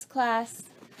class,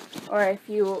 or if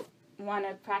you want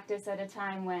to practice at a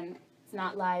time when it's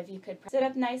not live, you could sit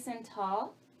up nice and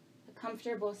tall, a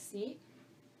comfortable seat.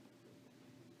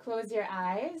 Close your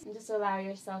eyes and just allow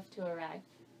yourself to arrive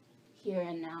here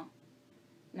and now.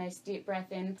 Nice deep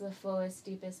breath in, the fullest,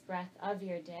 deepest breath of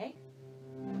your day.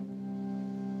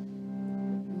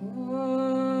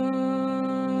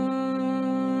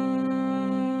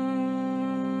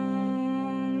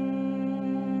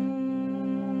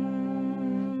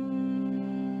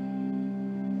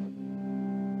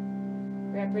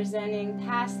 Representing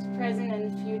past, present,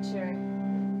 and future.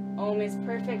 Om is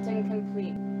perfect and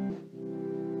complete.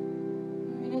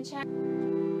 We're going to chant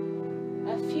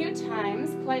a few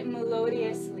times, quite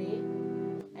melodiously,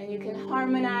 and you can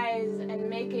harmonize and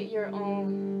make it your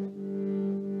own.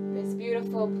 This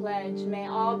beautiful pledge: may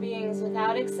all beings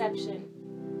without exception,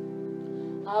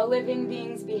 all living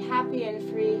beings be happy and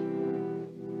free,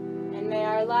 and may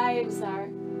our lives, our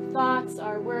thoughts,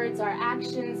 our words, our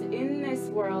actions in this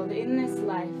world, in this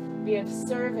life, be of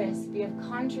service, be of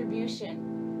contribution,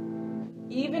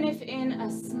 even if in a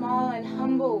small and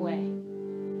humble way,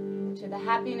 to the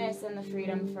happiness and the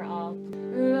freedom for all.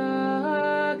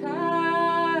 Loka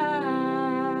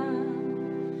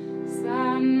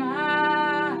samasta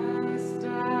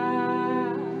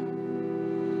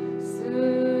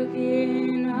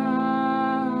sukhina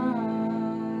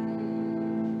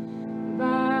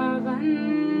bhavantu.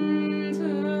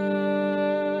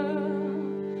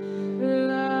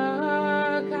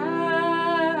 Loka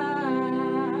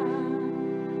samasta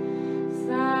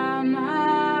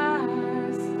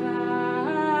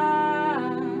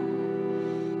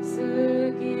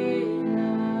sukhina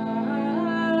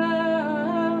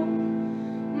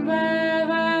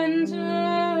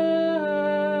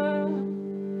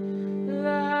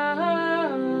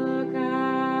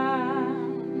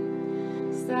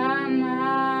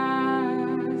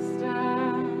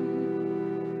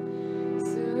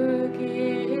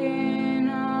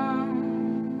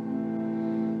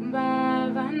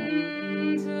bhavantu.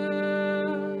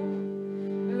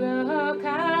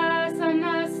 Loka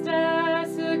samasta sukhina bhavantu.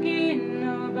 Loka samasta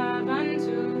sukhino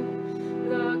bhavantu.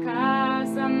 Loka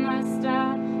samasta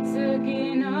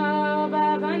sukhino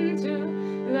bhavantu.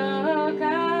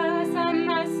 Loka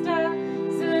samasta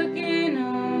sukhino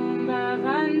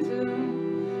bhavantu.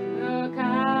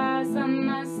 Loka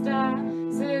samasta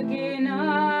sukhino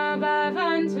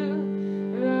bhavantu.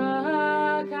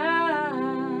 Loka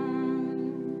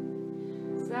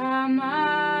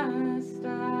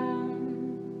samasta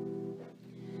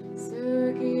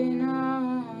sukhino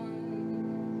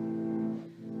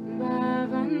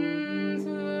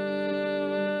bhavantu.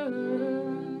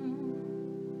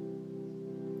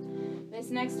 This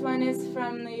next one is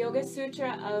from the Yoga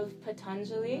Sutra of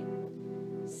Patanjali,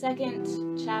 2nd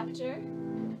chapter,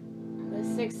 the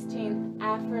 16th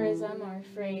aphorism or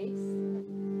phrase.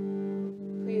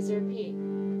 Please repeat.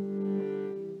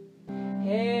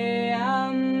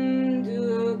 Heyam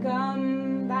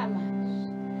dukam, that much.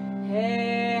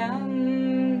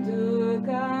 Heyam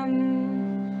dukam,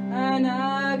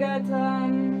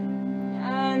 anagatam,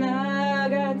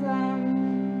 anagatam.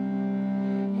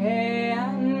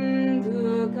 Heyam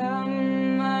dukam,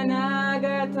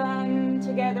 anagatam.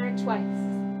 Together twice.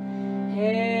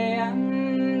 Heyam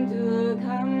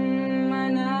dukam,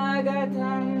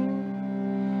 anagatam.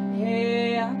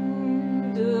 Heyam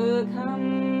dukam,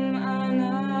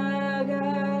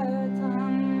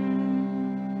 anagatam.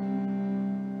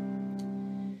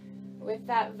 With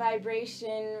that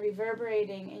vibration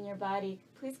reverberating in your body,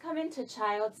 please come into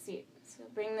child seat. So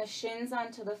bring the shins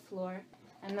onto the floor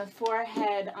and the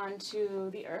forehead onto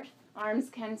the earth. Arms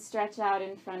can stretch out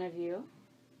in front of you.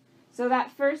 So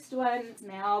that first one,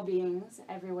 may all beings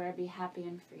everywhere be happy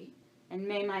and free. And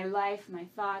may my life, my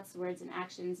thoughts, words, and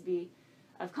actions be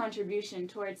of contribution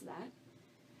towards that.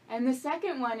 And the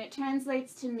second one, it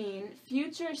translates to mean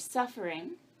future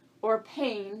suffering or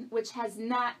pain which has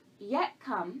not yet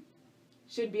come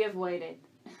should be avoided.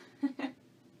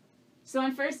 So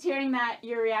on first hearing that,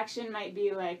 your reaction might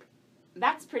be like,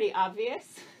 that's pretty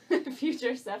obvious.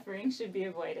 Future suffering should be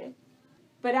avoided.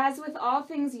 But as with all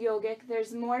things yogic,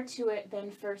 there's more to it than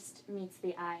first meets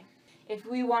the eye. If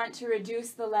we want to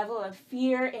reduce the level of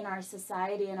fear in our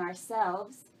society and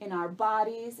ourselves, in our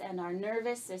bodies and our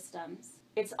nervous systems,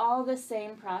 it's all the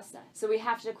same process. So we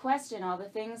have to question all the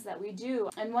things that we do.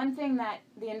 And one thing that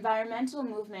the environmental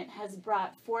movement has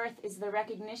brought forth is the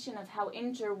recognition of how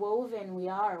interwoven we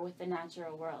are with the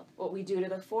natural world. What we do to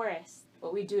the forests,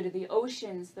 what we do to the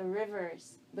oceans, the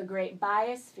rivers, the great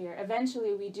biosphere,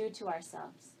 eventually we do to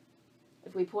ourselves.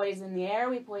 If we poison the air,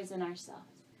 we poison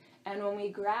ourselves. And when we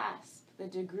grasp the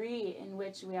degree in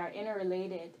which we are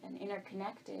interrelated and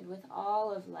interconnected with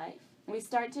all of life. We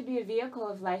start to be a vehicle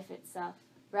of life itself,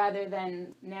 rather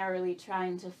than narrowly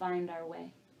trying to find our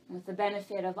way. With the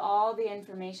benefit of all the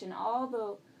information, all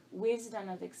the wisdom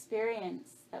of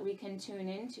experience that we can tune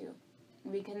into,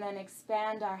 we can then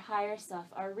expand our higher self,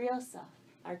 our real self,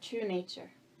 our true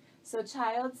nature. So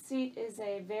child's seat is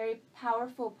a very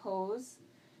powerful pose.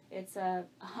 It's a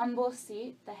humble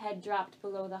seat, the head dropped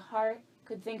below the heart.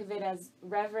 Could think of it as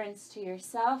reverence to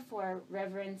yourself or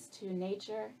reverence to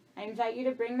nature. I invite you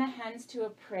to bring the hands to a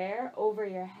prayer over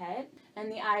your head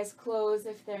and the eyes close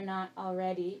if they're not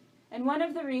already. And one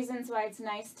of the reasons why it's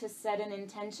nice to set an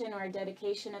intention or a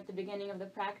dedication at the beginning of the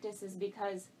practice is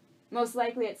because most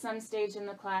likely at some stage in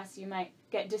the class you might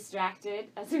get distracted,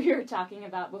 as we were talking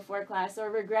about before class, or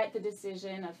regret the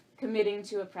decision of committing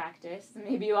to a practice.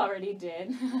 Maybe you already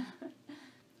did.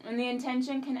 And the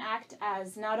intention can act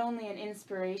as not only an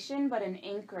inspiration, but an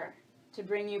anchor to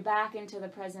bring you back into the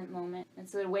present moment.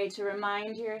 It's a way to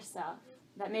remind yourself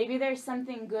that maybe there's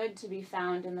something good to be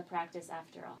found in the practice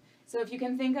after all. So if you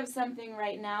can think of something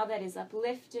right now that is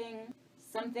uplifting,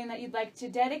 something that you'd like to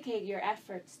dedicate your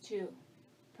efforts to,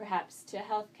 perhaps to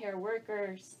healthcare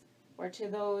workers or to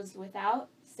those without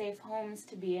safe homes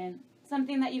to be in,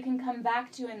 something that you can come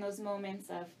back to in those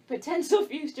moments of potential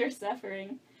future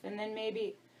suffering, and then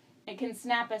maybe it can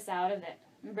snap us out of it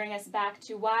and bring us back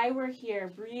to why we're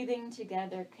here, breathing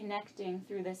together, connecting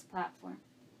through this platform.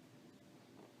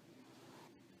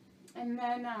 And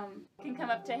then you can come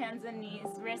up to hands and knees,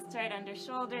 wrists right under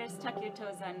shoulders, tuck your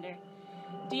toes under.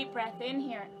 Deep breath in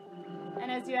here. And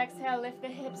as you exhale, lift the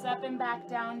hips up and back,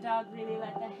 down dog. Really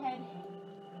let the head,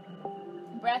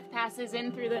 breath passes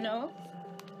in through the nose.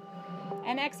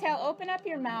 And exhale, open up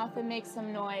your mouth and make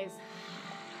some noise.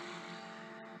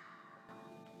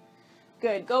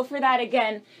 Good, go for that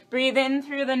again. Breathe in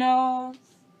through the nose.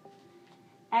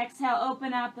 Exhale,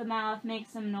 open up the mouth, make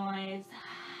some noise.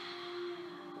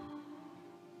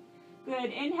 Good,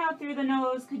 inhale through the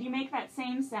nose. Could you make that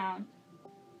same sound?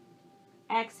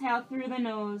 Exhale through the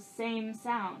nose, same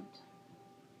sound.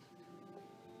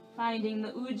 Finding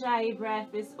the Ujjayi breath,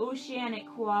 this oceanic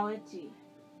quality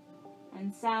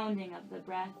and sounding of the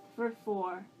breath for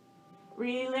 4.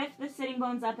 Really lift the sitting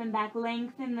bones up and back,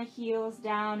 lengthen the heels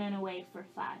down and away for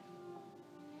 5.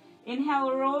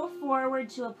 Inhale, roll forward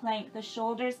to a plank. The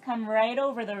shoulders come right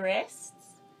over the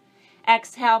wrists.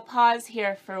 Exhale, pause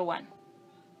here for 1.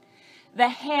 The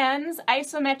hands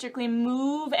isometrically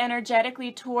move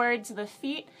energetically towards the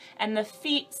feet, and the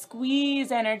feet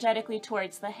squeeze energetically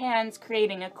towards the hands,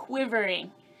 creating a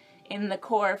quivering in the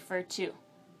core for 2.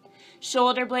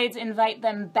 Shoulder blades invite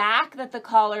them back that the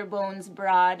collarbones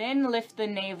broaden. Lift the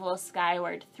navel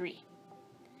skyward 3.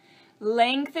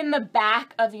 Lengthen the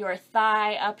back of your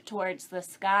thigh up towards the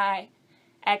sky.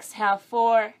 Exhale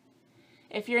 4.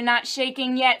 If you're not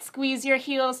shaking yet, squeeze your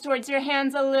heels towards your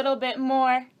hands a little bit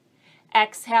more.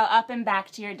 Exhale up and back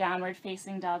to your downward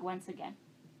facing dog once again.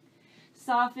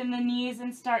 Soften the knees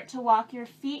and start to walk your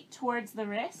feet towards the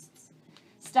wrists,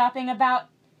 stopping about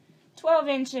 12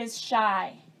 inches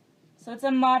shy. So it's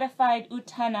a modified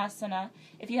Uttanasana.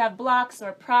 If you have blocks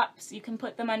or props, you can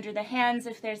put them under the hands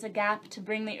if there's a gap to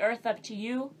bring the earth up to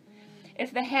you.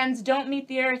 If the hands don't meet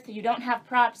the earth, you don't have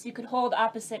props, you could hold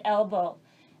opposite elbow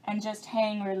and just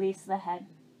hang, release the head.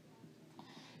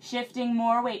 Shifting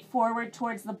more weight forward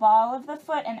towards the ball of the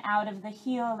foot and out of the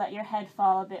heel, let your head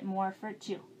fall a bit more for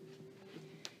 2.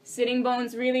 Sitting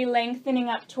bones really lengthening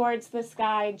up towards the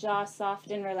sky, jaw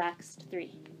soft and relaxed,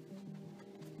 3.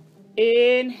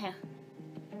 Inhale.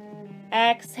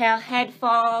 Exhale, head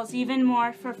falls even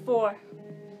more for 4.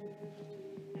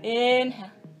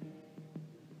 Inhale.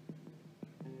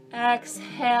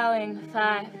 Exhaling,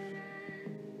 5.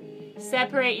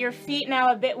 Separate your feet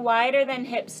now a bit wider than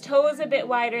hips, toes a bit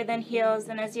wider than heels,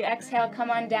 and as you exhale, come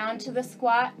on down to the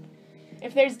squat.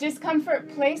 If there's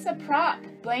discomfort, place a prop,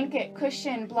 blanket,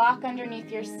 cushion, block underneath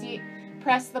your seat.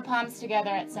 Press the palms together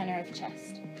at center of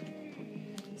chest.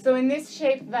 So in this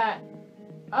shape, that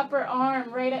upper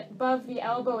arm right above the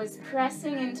elbow is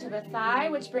pressing into the thigh,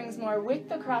 which brings more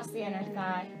width across the inner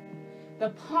thigh. The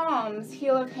palms,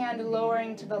 heel of hand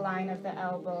lowering to the line of the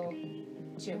elbow.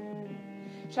 2.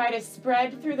 Try to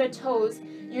spread through the toes.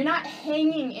 You're not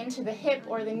hanging into the hip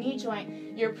or the knee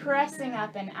joint. You're pressing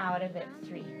up and out of it.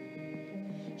 3.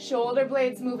 Shoulder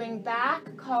blades moving back,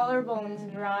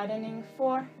 collarbones broadening.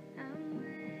 4.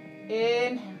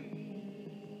 Inhale.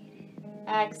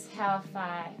 Exhale.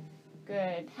 5.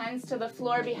 Good. Hands to the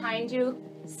floor behind you.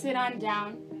 Sit on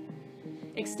down.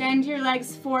 Extend your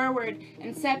legs forward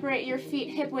and separate your feet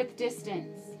hip-width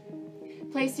distance.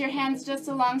 Place your hands just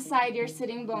alongside your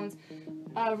sitting bones.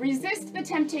 Resist the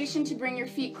temptation to bring your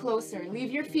feet closer.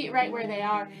 Leave your feet right where they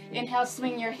are. Inhale,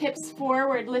 swing your hips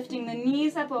forward, lifting the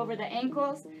knees up over the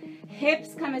ankles.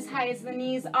 Hips come as high as the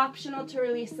knees. Optional to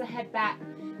release the head back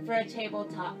for a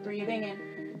tabletop. Breathing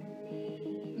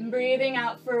in. Breathing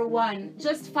out for 1.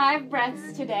 Just 5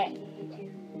 breaths today.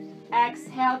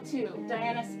 Exhale, 2.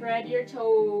 Diana, spread your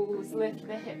toes. Lift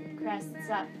the hip crests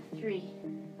up. 3.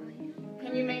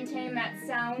 Can you maintain that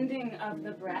sounding of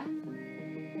the breath?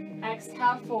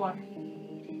 Exhale, 4.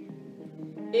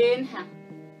 Inhale.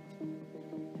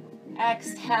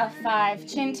 Exhale, 5.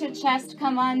 Chin to chest,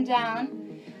 come on down.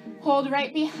 Hold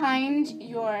right behind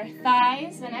your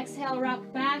thighs. And exhale,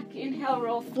 rock back. Inhale,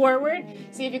 roll forward.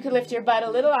 See if you could lift your butt a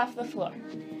little off the floor.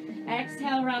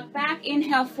 Exhale, rock back.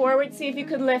 Inhale, forward. See if you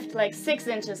could lift like 6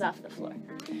 inches off the floor.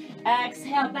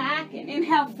 Exhale, back. And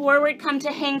inhale, forward. Come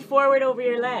to hang forward over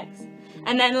your legs.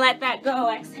 And then let that go.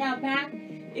 Exhale, back.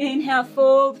 Inhale,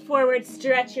 fold forward.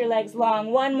 Stretch your legs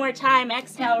long. 1 more time.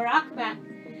 Exhale, rock back.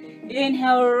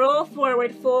 Inhale, roll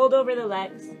forward. Fold over the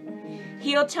legs.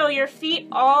 Heel toe your feet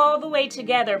all the way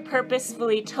together,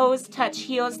 purposefully. Toes touch,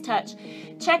 heels touch.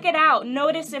 Check it out.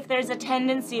 Notice if there's a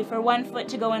tendency for one foot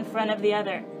to go in front of the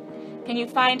other. Can you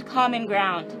find common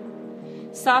ground?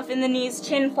 Soften the knees,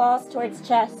 chin falls towards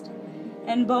chest.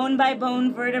 And bone by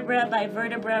bone, vertebra by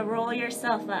vertebra, roll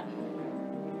yourself up.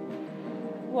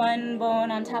 One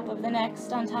bone on top of the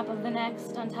next, on top of the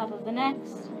next, on top of the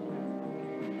next.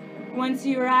 Once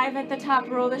you arrive at the top,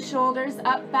 roll the shoulders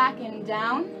up, back, and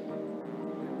down.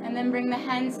 And then bring the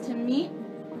hands to meet.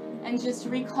 And just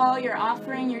recall your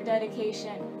offering, your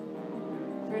dedication.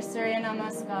 For Surya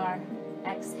Namaskar.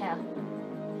 Exhale.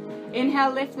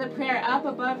 Inhale, lift the prayer up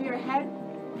above your head.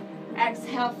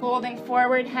 Exhale, folding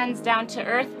forward, hands down to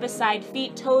earth, beside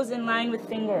feet, toes in line with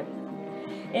fingers.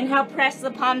 Inhale, press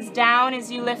the palms down as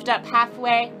you lift up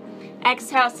halfway.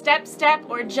 Exhale, step, step,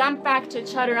 or jump back to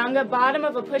Chaturanga, bottom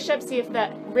of a push-up. See if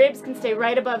the ribs can stay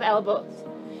right above elbows.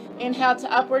 Inhale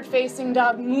to upward facing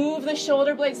dog. Move the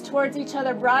shoulder blades towards each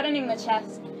other, broadening the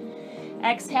chest.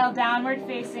 Exhale, downward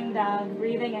facing dog.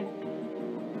 Breathing in.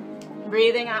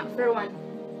 Breathing out for 1.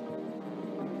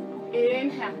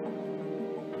 Inhale.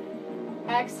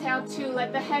 Exhale, 2.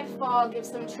 Let the head fall. Give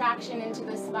some traction into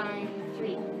the spine.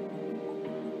 3.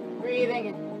 Breathing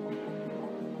in.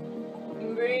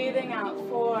 Breathing out.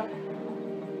 4.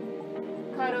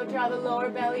 Cuddle, draw the lower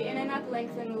belly in and up,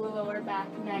 lengthen the lower back.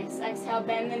 Nice. Exhale,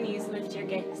 bend the knees, lift your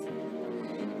gaze.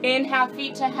 Inhale,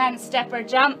 feet to hands, step or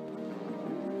jump.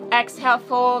 Exhale,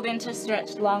 fold into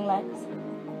stretched long legs.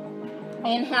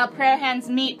 Inhale, prayer hands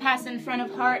meet, pass in front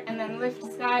of heart, and then lift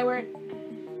skyward.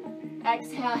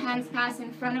 Exhale, hands pass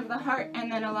in front of the heart,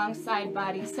 and then alongside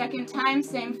body. Second time,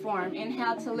 same form.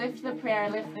 Inhale to lift the prayer,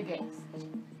 lift the gaze.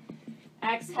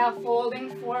 Exhale,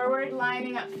 folding forward,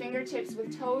 lining up fingertips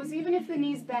with toes, even if the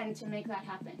knees bend to make that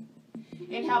happen.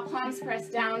 Inhale, palms press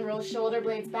down, roll shoulder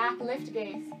blades back, lift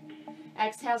gaze.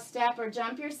 Exhale, step or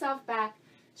jump yourself back,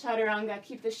 Chaturanga.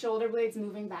 Keep the shoulder blades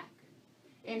moving back.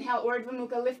 Inhale, Urdhva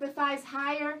Mukha, lift the thighs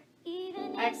higher.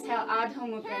 Exhale, Adho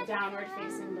Mukha, downward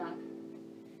facing dog.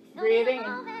 Breathing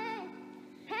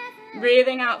in.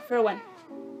 Breathing out for 1.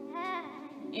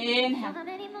 Inhale.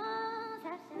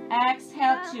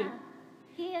 Exhale, 2.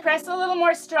 Press a little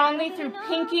more strongly through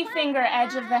pinky finger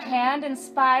edge of the hand and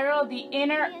spiral the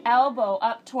inner elbow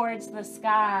up towards the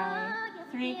sky.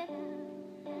 3.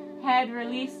 Head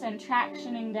released and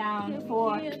tractioning down.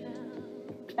 4.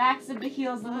 Backs of the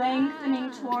heels lengthening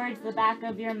towards the back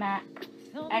of your mat.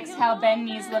 Exhale, bend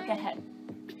knees, look ahead.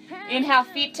 Inhale,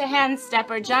 feet to hands, step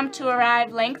or jump to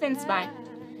arrive, lengthen spine.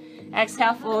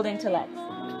 Exhale, fold into legs.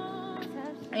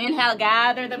 Inhale,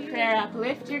 gather the prayer up,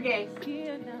 lift your gaze.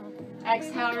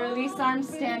 Exhale, release arms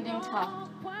standing tall.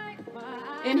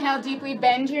 Inhale, deeply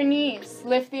bend your knees.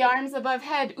 Lift the arms above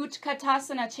head,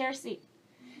 Utkatasana, chair seat.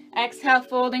 Exhale,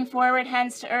 folding forward,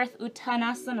 hands to earth,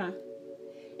 Uttanasana.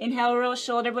 Inhale, roll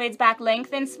shoulder blades back,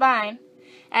 lengthen spine.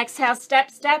 Exhale,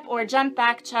 step, step, or jump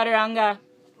back, Chaturanga.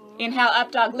 Inhale,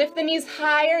 up dog. Lift the knees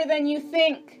higher than you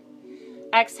think.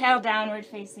 Exhale, downward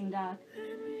facing dog.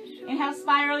 Inhale,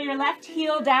 spiral your left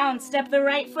heel down. Step the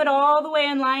right foot all the way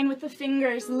in line with the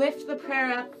fingers. Lift the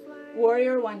prayer up.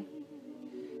 Warrior 1.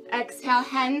 Exhale,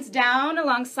 hands down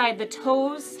alongside the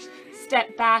toes.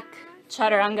 Step back,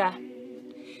 Chaturanga.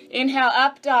 Inhale,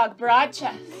 up dog, broad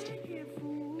chest.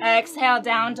 Exhale,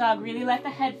 down dog. Really let the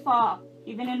head fall,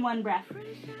 even in 1 breath.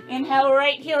 Inhale,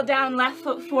 right heel down, left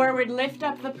foot forward. Lift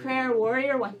up the prayer,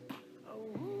 Warrior 1.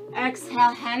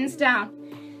 Exhale, hands down.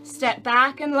 Step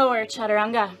back and lower,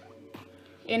 Chaturanga.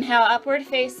 Inhale, upward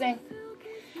facing.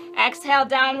 Exhale,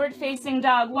 downward facing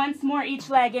dog. Once more each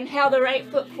leg. Inhale the right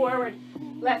foot forward.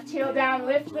 Left heel down,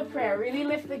 lift the prayer, really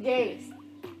lift the gaze.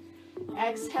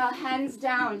 Exhale, hands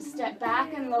down, step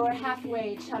back and lower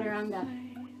halfway, chaturanga.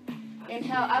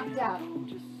 Inhale, up dog.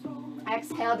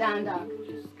 Exhale, down dog.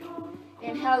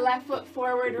 Inhale, left foot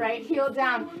forward, right heel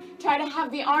down. Try to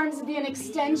have the arms be an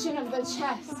extension of the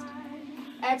chest.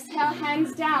 Exhale,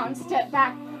 hands down, step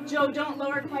back. Joe, don't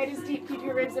lower quite as deep. Keep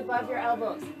your ribs above your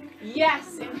elbows.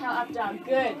 Yes, inhale, up dog,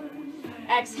 good.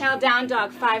 Exhale, down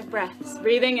dog, 5 breaths.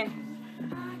 Breathing in.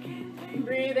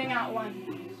 Breathing out, 1.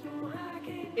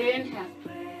 Inhale.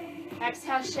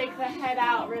 Exhale, shake the head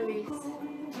out, release.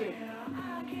 2.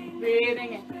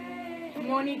 Breathing in. And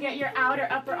when you get your outer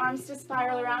upper arms to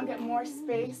spiral around, get more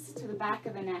space to the back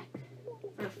of the neck.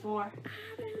 For 4.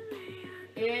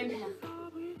 Inhale.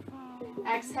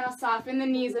 Exhale, soften the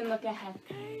knees and look ahead.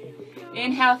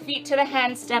 Inhale, feet to the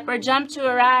hand, step or jump to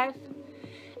arrive.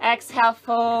 Exhale,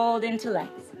 fold into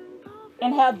legs.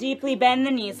 Inhale, deeply bend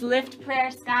the knees. Lift prayer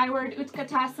skyward,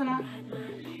 Utkatasana.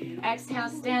 Exhale,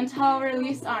 stand tall,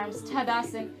 release arms,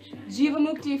 Tadasana.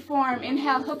 Jivamukti form.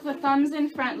 Inhale, hook the thumbs in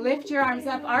front, lift your arms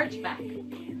up, arch back.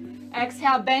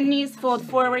 Exhale, bend knees, fold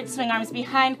forward, swing arms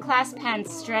behind, clasp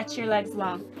hands, stretch your legs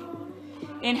long.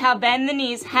 Inhale, bend the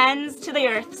knees, hands to the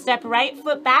earth, step right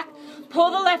foot back,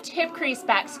 pull the left hip crease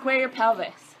back, square your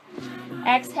pelvis.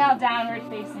 Exhale, downward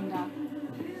facing dog.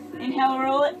 Inhale,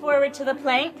 roll it forward to the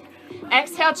plank.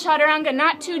 Exhale, chaturanga,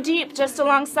 not too deep, just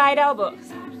alongside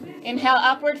elbows. Inhale,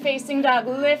 upward facing dog,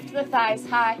 lift the thighs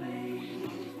high.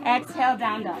 Exhale,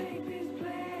 down dog.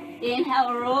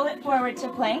 Inhale, roll it forward to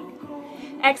plank.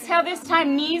 Exhale, this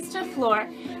time knees to floor,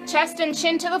 chest and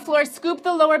chin to the floor, scoop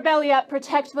the lower belly up,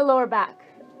 protect the lower back.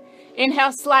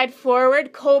 Inhale, slide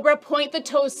forward, cobra, point the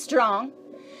toes strong.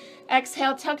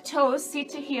 Exhale, tuck toes, seat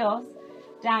to heels,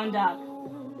 down dog.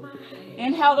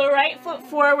 Inhale, the right foot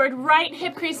forward, right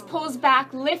hip crease pulls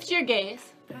back, lift your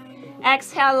gaze.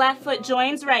 Exhale, left foot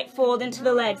joins right, fold into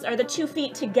the legs. Are the 2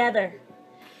 feet together?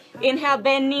 Inhale,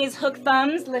 bend knees, hook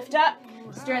thumbs, lift up.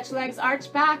 Stretch legs,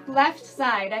 arch back, left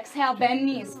side. Exhale, bend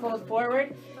knees, fold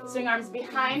forward. Swing arms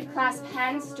behind, clasp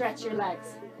hands, stretch your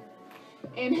legs.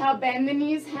 Inhale, bend the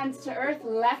knees, hands to earth,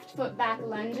 left foot back,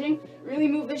 lunging. Really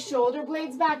move the shoulder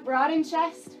blades back, broaden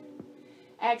chest.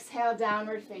 Exhale,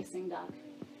 downward facing dog.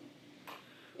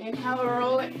 Inhale,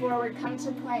 roll it forward, come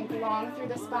to plank, long through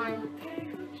the spine.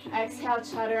 Exhale,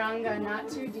 chaturanga, not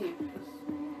too deep.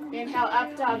 Inhale,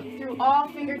 up dog, through all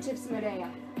fingertips,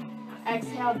 Madhya.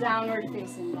 Exhale, downward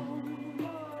facing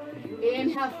dog.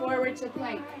 Inhale, forward to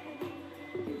plank.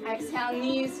 Exhale,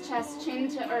 knees, chest, chin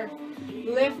to earth.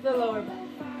 Lift the lower back.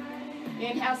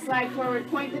 Inhale, slide forward,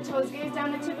 point the toes, gaze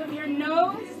down the tip of your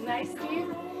nose. Nice deep.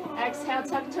 Exhale,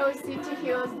 tuck toes, seat to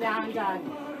heels, down dog.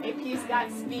 A piece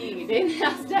got speed.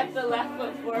 Inhale, step the left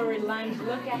foot forward, lunge,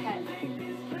 look ahead.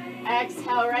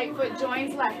 Exhale, right foot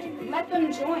joins left. Let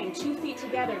them join, 2 feet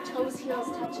together, toes, heels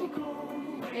touching.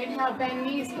 Inhale, bend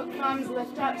knees, hook thumbs,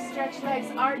 lift up, stretch legs,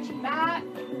 arch back.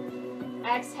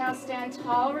 Exhale, stand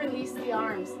tall, release the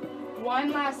arms.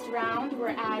 1 last round, we're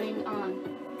adding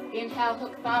on. Inhale,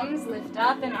 hook thumbs, lift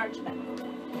up and arch back.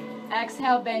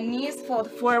 Exhale, bend knees, fold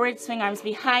forward, swing arms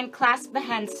behind, clasp the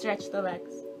hands, stretch the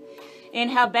legs.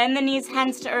 Inhale, bend the knees,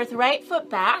 hands to earth, right foot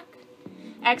back.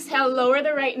 Exhale, lower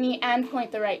the right knee and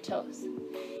point the right toes.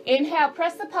 Inhale,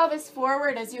 press the pelvis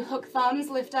forward as you hook thumbs,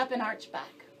 lift up and arch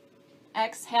back.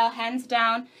 Exhale, hands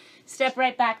down, step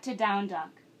right back to down dog.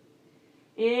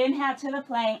 Inhale to the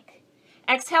plank.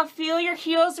 Exhale, feel your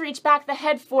heels reach back, the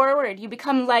head forward. You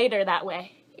become lighter that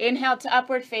way. Inhale to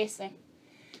upward facing.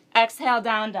 Exhale,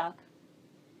 down dog.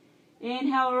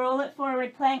 Inhale, roll it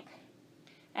forward, plank.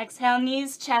 Exhale,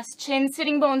 knees, chest, chin,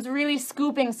 sitting bones really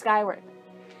scooping skyward.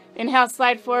 Inhale,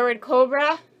 slide forward,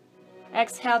 cobra.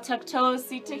 Exhale, tuck toes,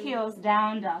 seat to heels,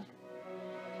 down dog.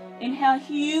 Inhale,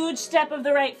 huge step of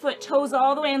the right foot, toes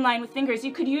all the way in line with fingers.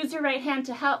 You could use your right hand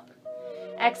to help.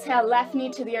 Exhale, left knee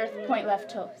to the earth, point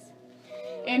left toes.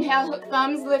 Inhale, hook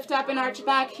thumbs, lift up and arch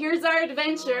back. Here's our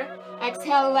adventure.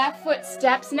 Exhale, left foot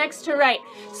steps next to right.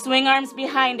 Swing arms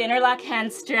behind, interlock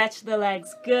hands, stretch the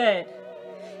legs. Good.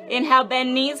 Inhale,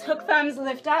 bend knees, hook thumbs,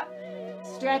 lift up.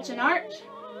 Stretch and arch.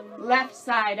 Left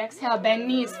side. Exhale, bend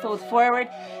knees, fold forward.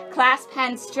 Clasp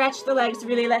hands, stretch the legs,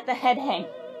 really let the head hang.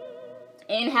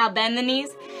 Inhale, bend the knees,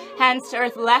 hands to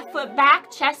earth, left foot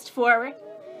back, chest forward.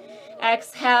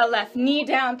 Exhale, left knee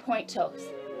down, point toes.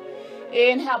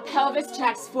 Inhale, pelvis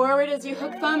tracks forward as you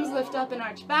hook thumbs, lift up and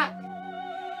arch back.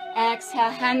 Exhale,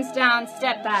 hands down,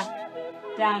 step back,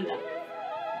 down dog.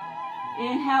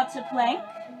 Inhale to plank.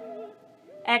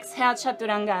 Exhale,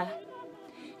 chaturanga.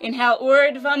 Inhale,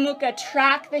 urdhva mukha,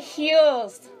 track the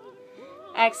heels.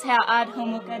 Exhale, adho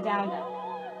mukha, down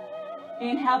dog.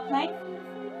 Inhale, plank.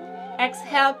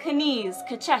 Exhale, ka-knees,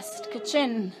 ka-chest,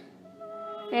 ka-chin.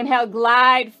 Inhale,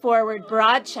 glide forward,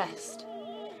 broad chest.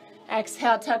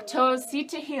 Exhale, tuck toes, seat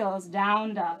to heels,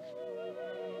 down dog.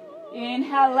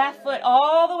 Inhale, left foot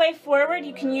all the way forward.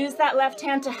 You can use that left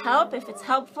hand to help if it's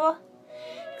helpful.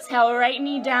 Exhale, right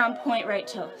knee down, point right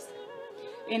toes.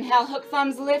 Inhale, hook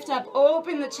thumbs, lift up,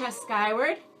 open the chest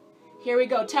skyward. Here we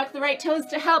go. Tuck the right toes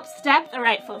to help. Step the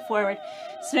right foot forward.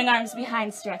 Swing arms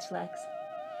behind, stretch legs.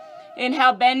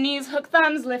 Inhale, bend knees, hook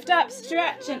thumbs, lift up,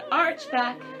 stretch and arch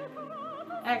back.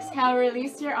 Exhale,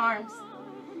 release your arms.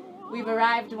 We've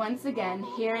arrived once again,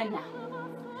 here and now.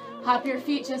 Hop your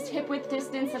feet just hip-width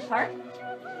distance apart.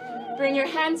 Bring your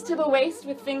hands to the waist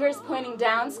with fingers pointing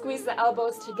down. Squeeze the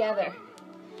elbows together.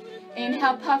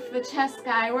 Inhale, puff the chest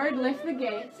skyward, lift the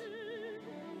gaze.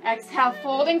 Exhale,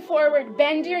 folding forward,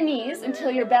 bend your knees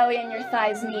until your belly and your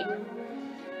thighs meet.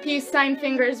 Peace sign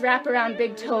fingers wrap around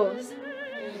big toes.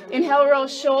 Inhale, roll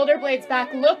shoulder blades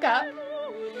back, look up.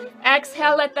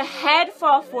 Exhale, let the head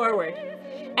fall forward.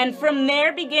 And from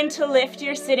there, begin to lift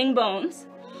your sitting bones,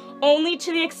 only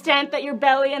to the extent that your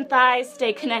belly and thighs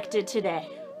stay connected today.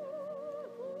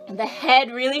 The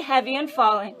head really heavy and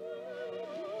falling.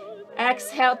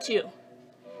 Exhale, 2.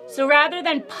 So rather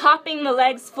than popping the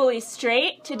legs fully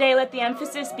straight, today let the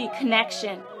emphasis be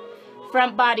connection.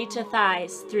 Front body to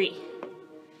thighs, 3.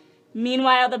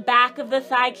 Meanwhile, the back of the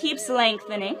thigh keeps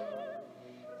lengthening.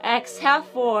 Exhale,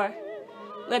 4.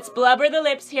 Let's blubber the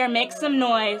lips here, make some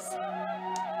noise.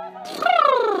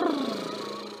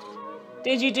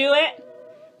 Did you do it?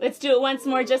 Let's do it once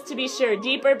more just to be sure.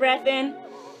 Deeper breath in.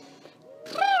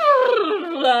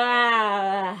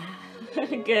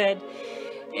 Good.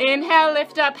 Inhale,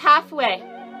 lift up halfway.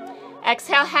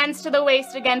 Exhale, hands to the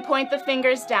waist again, point the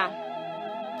fingers down.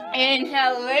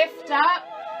 Inhale, lift up.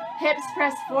 Hips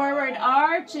press forward,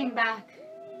 arching back.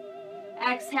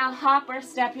 Exhale, hop or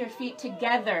step your feet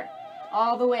together.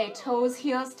 All the way, toes,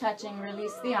 heels touching,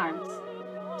 release the arms.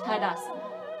 Tadasana.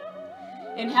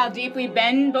 Inhale, deeply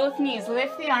bend both knees,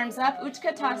 lift the arms up,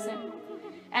 Utkatasana.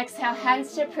 Exhale,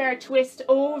 hands to prayer, twist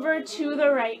over to the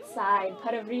right side,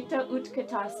 Parivrtta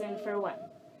Utkatasana for 1.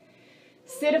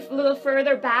 Sit a little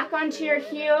further back onto your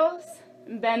heels,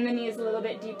 bend the knees a little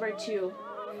bit deeper 2.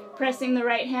 Pressing the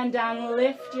right hand down,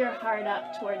 lift your heart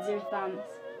up towards your thumbs.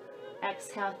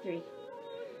 Exhale, 3.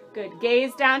 Good.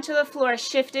 Gaze down to the floor,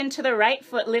 shift into the right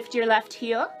foot, lift your left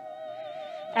heel.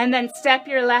 And then step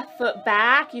your left foot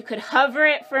back. You could hover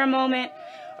it for a moment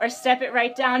or step it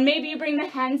right down. Maybe you bring the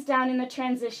hands down in the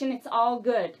transition. It's all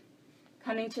good.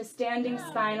 Coming to standing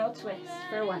spinal twist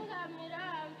for 1.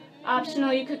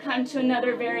 Optional, you could come to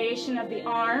another variation of the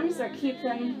arms or keep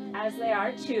them as they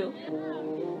are, 2.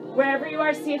 Wherever you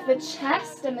are, see if the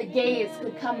chest and the gaze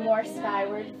could come more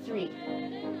skyward, 3.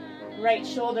 Right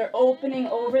shoulder opening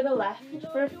over the left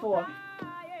for 4.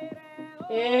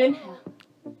 Inhale.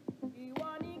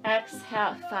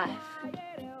 Exhale, 5.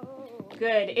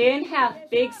 Good. Inhale.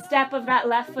 Big step of that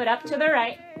left foot up to the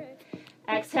right.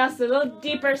 Exhale, so a little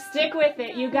deeper. Stick with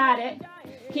it. You got it.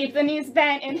 Keep the knees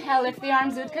bent. Inhale, lift the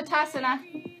arms, Utkatasana.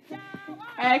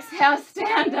 Exhale,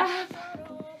 stand up.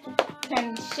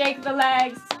 And shake the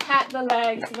legs, pat the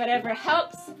legs, whatever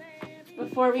helps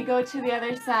before we go to the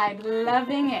other side.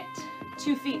 Loving it.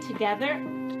 2 feet together.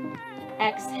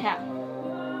 Exhale.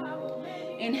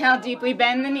 Inhale, deeply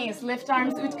bend the knees. Lift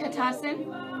arms,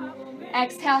 Utkatasana.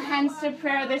 Exhale, hands to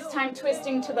prayer, this time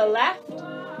twisting to the left.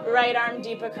 Right arm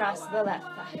deep across the left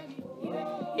thigh.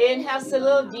 Inhale, so a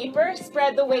little deeper.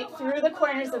 Spread the weight through the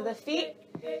corners of the feet.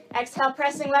 Exhale,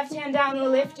 pressing left hand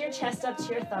down, lift your chest up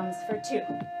to your thumbs for 2.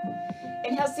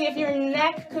 Inhale, see if your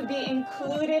neck could be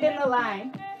included in the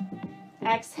line.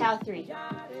 Exhale, 3.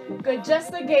 Good,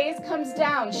 just the gaze comes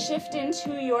down. Shift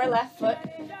into your left foot.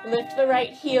 Lift the right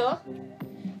heel.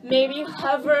 Maybe you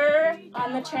hover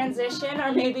on the transition,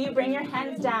 or maybe you bring your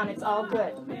hands down. It's all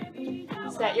good.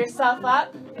 Set yourself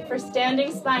up for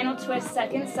standing spinal twist,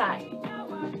 second side.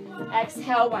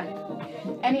 Exhale,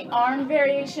 1. Any arm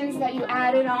variations that you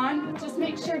added on, just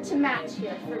make sure to match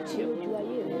here for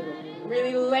 2.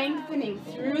 Really lengthening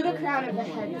through the crown of the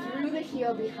head, through the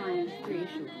heel behind, 3.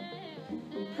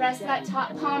 Press that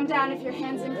top palm down if your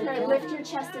hands in prayer. Lift your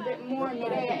chest a bit more.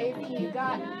 Mireya AP, you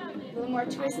got it. A little more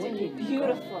twisted.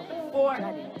 Beautiful. 4.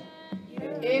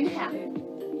 Inhale.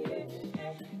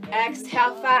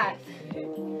 Exhale, 5.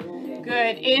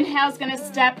 Good. Inhale's going to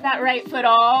step that right foot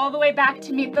all the way back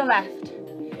to meet the left.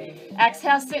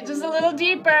 Exhale, sit just a little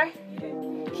deeper.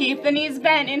 Keep the knees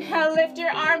bent. Inhale, lift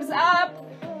your arms up.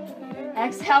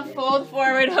 Exhale, fold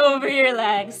forward over your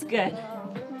legs. Good.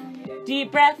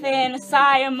 Deep breath in,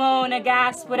 sigh, a moan, a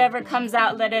gasp, whatever comes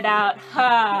out, let it out.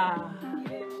 Ha.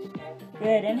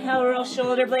 Good. Inhale, roll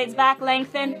shoulder blades back,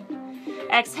 lengthen.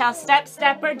 Exhale, step,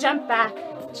 step, or jump back.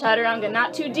 Chaturanga,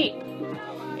 not too deep.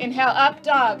 Inhale, up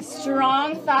dog,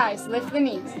 strong thighs, lift the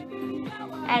knees.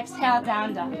 Exhale,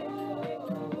 down dog.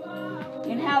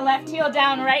 Inhale, left heel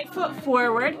down, right foot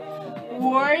forward.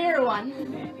 Warrior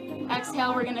one.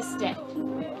 Exhale, we're gonna stay.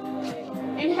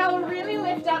 Inhale, really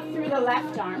lift up through the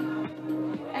left arm.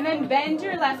 And then bend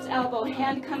your left elbow,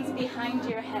 hand comes behind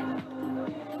your head.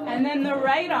 And then the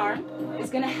right arm is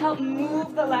gonna help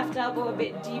move the left elbow a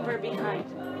bit deeper behind.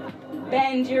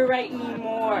 Bend your right knee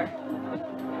more.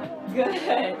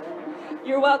 Good.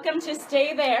 You're welcome to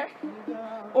stay there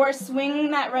or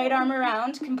swing that right arm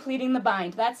around, completing the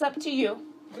bind. That's up to you.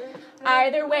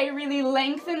 Either way, really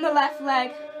lengthen the left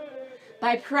leg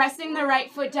by pressing the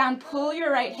right foot down, pull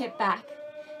your right hip back,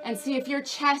 and see if your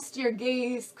chest, your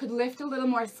gaze could lift a little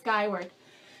more skyward.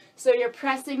 So you're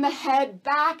pressing the head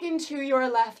back into your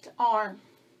left arm.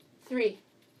 3.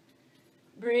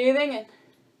 Breathing in.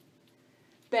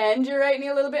 Bend your right knee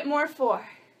a little bit more. 4.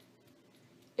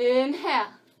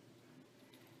 Inhale.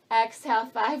 Exhale,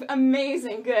 5.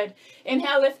 Amazing, good.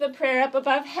 Inhale, lift the prayer up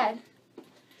above head.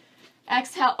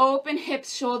 Exhale, open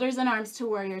hips, shoulders, and arms to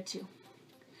warrior 2.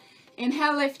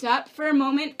 Inhale, lift up for a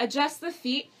moment, adjust the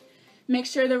feet. Make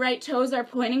sure the right toes are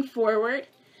pointing forward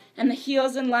and the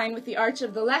heels in line with the arch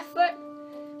of the left foot.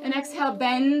 And exhale,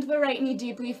 bend the right knee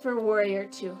deeply for warrior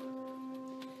 2.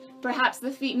 Perhaps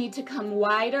the feet need to come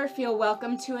wider. Feel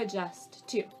welcome to adjust.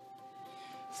 2.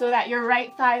 So that your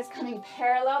right thigh is coming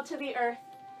parallel to the earth.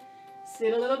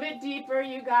 Sit a little bit deeper.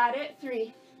 You got it.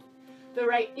 3. The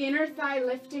right inner thigh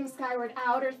lifting skyward,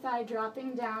 outer thigh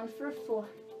dropping down for 4.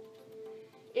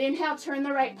 Inhale, turn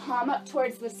the right palm up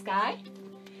towards the sky.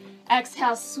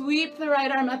 Exhale, sweep the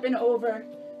right arm up and over.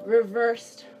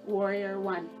 Reversed warrior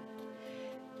 1.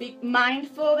 Be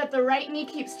mindful that the right knee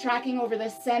keeps tracking over the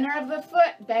center of the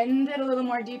foot. Bend it a little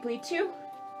more deeply. 2.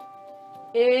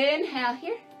 Inhale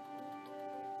here.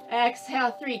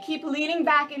 Exhale, 3. Keep leaning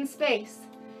back in space.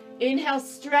 Inhale,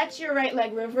 stretch your right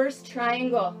leg, reverse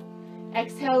triangle.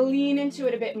 Exhale, lean into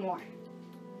it a bit more.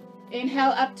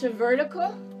 Inhale, up to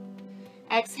vertical.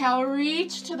 Exhale,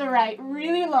 reach to the right,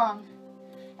 really long.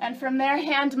 And from there,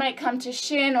 hand might come to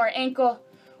shin or ankle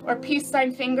or peace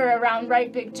sign finger around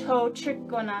right big toe,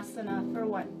 Trikonasana for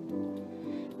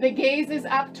 1. The gaze is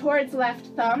up towards left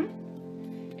thumb,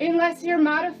 unless you're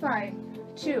modifying.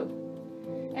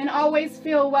 2. And always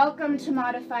feel welcome to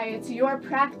modify. It's your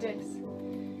practice,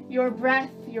 your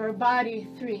breath, your body.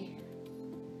 3.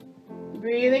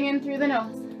 Breathing in through the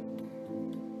nose.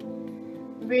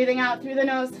 Breathing out through the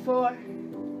nose. 4.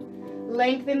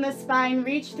 Lengthen the spine,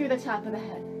 reach through the top of the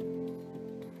head.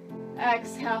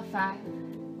 Exhale, 5.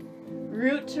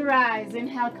 Root to rise.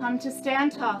 Inhale, come to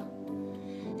stand tall.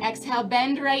 Exhale,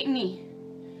 bend right knee.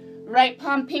 Right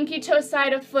palm, pinky toe,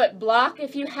 side of foot. Block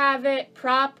if you have it.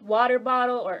 Prop, water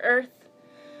bottle, or earth.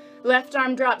 Left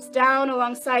arm drops down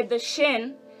alongside the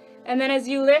shin. And then as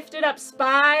you lift it up,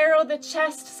 spiral the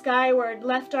chest skyward.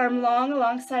 Left arm long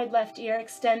alongside left ear.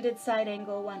 Extended side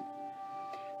angle 1.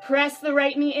 Press the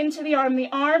right knee into the arm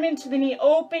into the knee.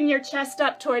 Open your chest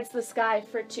up towards the sky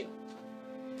for 2.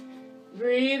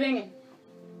 Breathing in.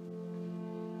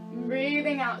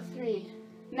 Breathing out. 3.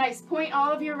 Nice. Point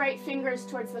all of your right fingers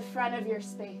towards the front of your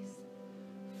space.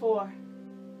 4.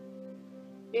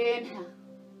 Inhale.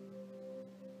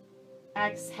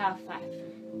 Exhale, 5.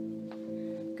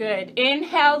 Good.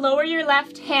 Inhale, lower your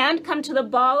left hand, come to the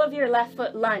ball of your left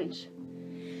foot, lunge.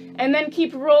 And then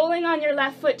keep rolling on your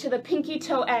left foot to the pinky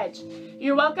toe edge.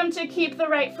 You're welcome to keep the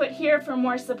right foot here for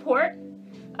more support.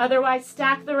 Otherwise,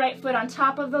 stack the right foot on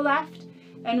top of the left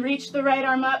and reach the right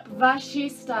arm up,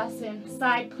 Vashisthasana,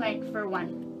 side plank for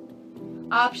 1.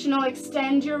 Optional,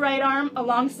 extend your right arm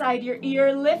alongside your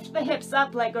ear. Lift the hips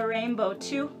up like a rainbow.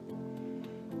 2.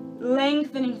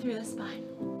 Lengthening through the spine.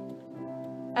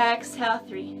 Exhale,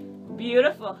 3.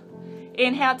 Beautiful.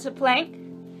 Inhale to plank.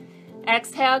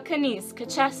 Exhale, knees,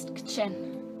 chest,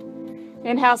 chin.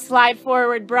 Inhale, slide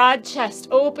forward, broad chest,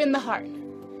 open the heart.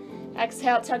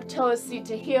 Exhale, tuck toes, seat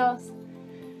to heels.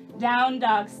 Down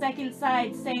dog, second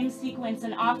side, same sequence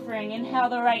and offering. Inhale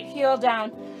the right heel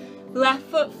down. Left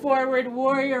foot forward,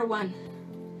 warrior 1.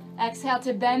 Exhale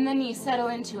to bend the knee, settle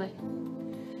into it.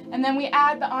 And then we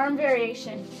add the arm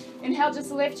variation. Inhale,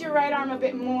 just lift your right arm a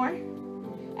bit more.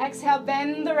 Exhale,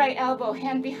 bend the right elbow,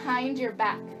 hand behind your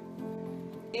back.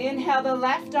 Inhale, the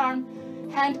left arm,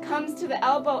 hand comes to the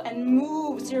elbow and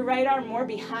moves your right arm more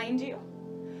behind you.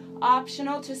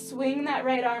 Optional to swing that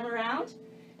right arm around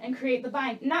and create the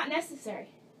bind. Not necessary,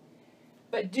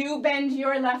 but do bend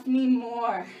your left knee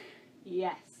more.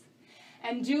 Yes.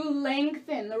 And do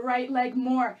lengthen the right leg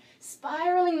more,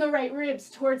 spiraling the right ribs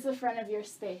towards the front of your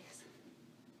space.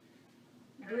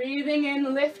 Breathing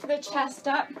in, lift the chest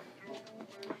up.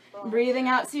 Breathing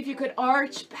out, see if you could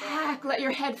arch back. Let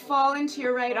your head fall into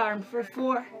your right arm for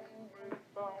 4.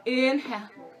 Inhale.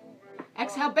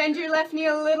 Exhale, bend your left knee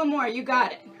a little more. You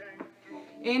got it.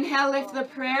 Inhale, lift the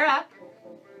prayer up.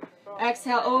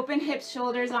 Exhale, open hips,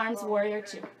 shoulders, arms, warrior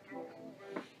 2.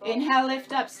 Inhale,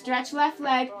 lift up, stretch left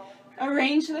leg.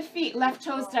 Arrange the feet, left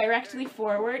toes directly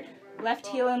forward. Left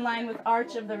heel in line with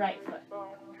arch of the right foot.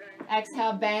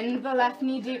 Exhale, bend the left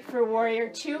knee deep for warrior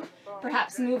 2.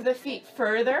 Perhaps move the feet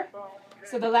further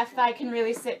so the left thigh can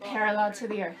really sit parallel to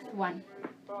the earth. 1.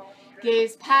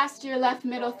 Gaze past your left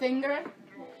middle finger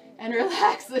and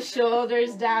relax the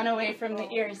shoulders down away from the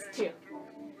ears. 2.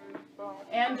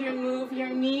 Andrew, move your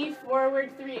knee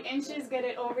forward 3 inches. Get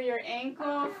it over your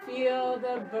ankle. Feel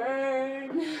the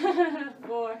burn.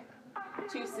 4.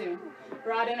 Too soon.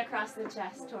 Broaden across the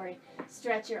chest, Tori.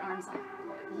 Stretch your arms out.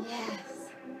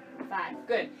 Yes. 5.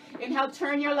 Good. Inhale,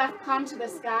 turn your left palm to the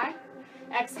sky.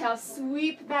 Exhale,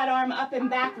 sweep that arm up and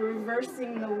back,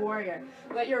 reversing the warrior.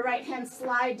 Let your right hand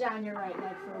slide down your right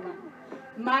leg for 1.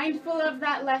 Mindful of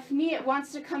that left knee, it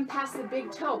wants to come past the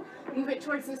big toe. Move it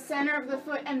towards the center of the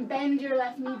foot and bend your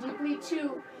left knee deeply.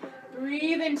 2.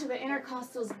 Breathe into the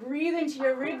intercostals. Breathe into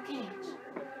your rib cage.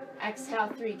 Exhale,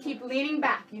 3. Keep leaning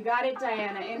back. You got it,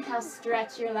 Diana. Inhale,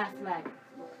 stretch your left leg.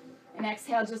 And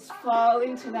exhale, just fall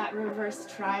into that reverse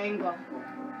triangle.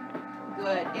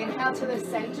 Good. Inhale to the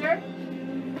center.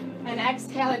 And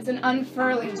exhale, it's an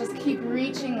unfurling. Just keep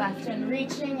reaching left and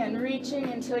reaching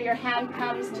until your hand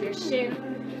comes to your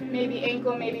shin, maybe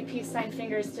ankle, maybe peace sign,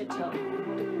 fingers to toe.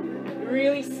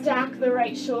 Really stack the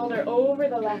right shoulder over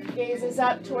the left. Gaze is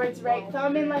up towards right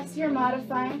thumb unless you're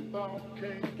modifying.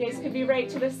 Gaze could be right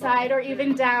to the side or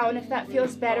even down if that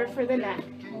feels better for the neck.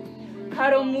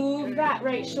 Cuddle, move that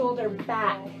right shoulder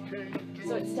back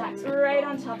so it stacks right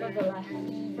on top of the left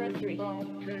for 3.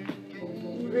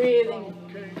 Breathing in.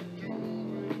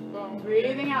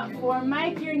 Breathing out 4.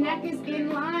 Mike, your neck is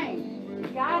in line.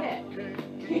 Got it.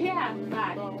 Yeah,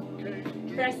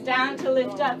 5. Press down to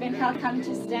lift up. Inhale, come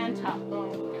to stand tall.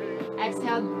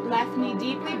 Exhale, left knee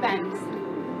deeply bends.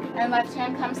 And left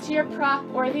hand comes to your prop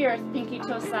or the earth, pinky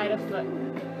toe side of foot.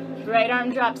 Right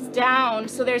arm drops down,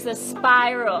 so there's a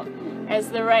spiral. As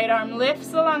the right arm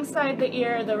lifts alongside the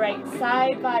ear, the right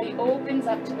side body opens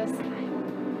up to the sky.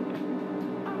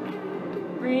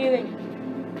 Breathing in.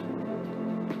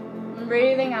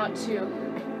 Breathing out 2.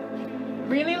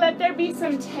 Really let there be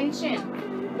some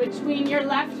tension between your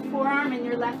left forearm and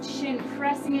your left shin,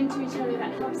 pressing into each other.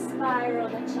 That helps spiral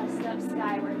the chest up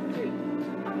skyward. 3.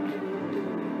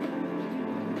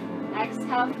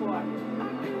 Exhale, 4.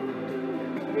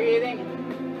 Breathing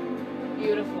in.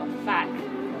 Beautiful. 5.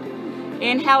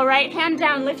 Inhale, right hand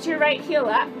down, lift your right heel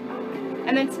up,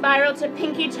 and then spiral to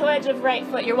pinky toe edge of right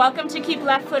foot. You're welcome to keep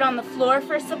left foot on the floor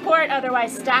for support,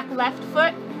 otherwise stack left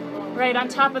foot right on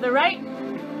top of the right.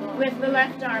 Lift the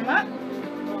left arm up.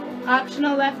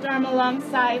 Optional left arm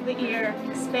alongside the ear,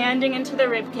 expanding into the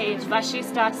rib cage.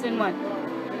 Vashisthasana 1.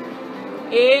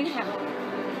 Inhale.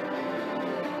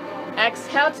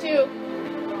 Exhale 2.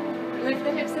 Lift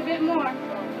the hips a bit more.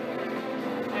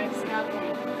 Exhale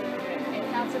 3.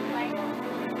 Inhale to plank.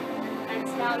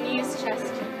 Exhale, knees,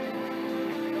 chest.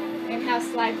 Inhale,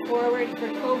 slide forward for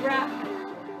cobra.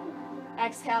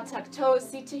 Exhale, tuck toes,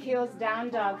 seat to heels, down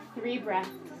dog. 3 breaths.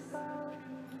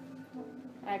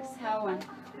 Exhale 1.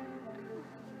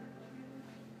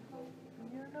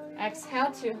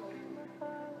 Exhale 2.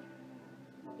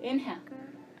 Inhale.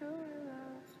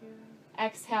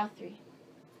 Exhale 3.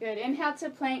 Good. Inhale to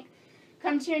plank.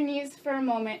 Come to your knees for a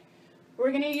moment.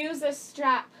 We're going to use a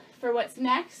strap for what's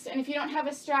next. And if you don't have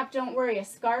a strap, don't worry. A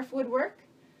scarf would work.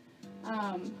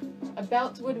 A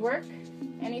belt would work.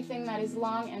 Anything that is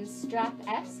long and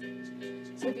strap-esque.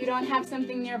 So if you don't have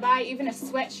something nearby, even a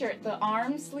sweatshirt, the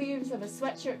arm sleeves of a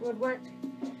sweatshirt would work.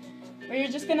 Or you're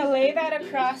just going to lay that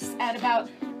across at about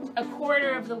a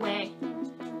quarter of the way.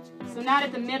 So not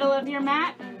at the middle of your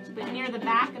mat, but near the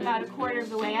back, about a quarter of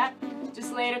the way up.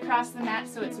 Just lay it across the mat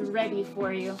so it's ready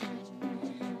for you.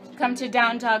 Come to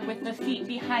down dog with the feet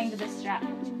behind the strap.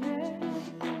 Good.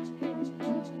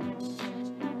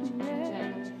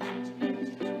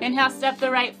 Inhale, step the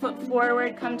right foot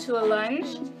forward, come to a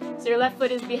lunge. So your left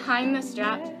foot is behind the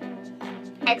strap.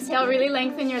 Exhale, really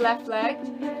lengthen your left leg.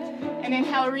 And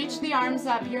inhale, reach the arms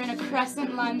up. You're in a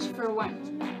crescent lunge for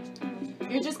 1.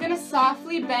 You're just going to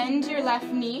softly bend your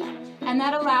left knee And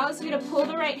that allows you to pull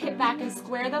the right hip back and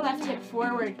square the left hip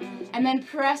forward. And then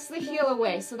press the heel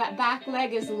away so that back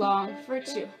leg is long for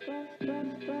 2.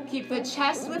 Keep the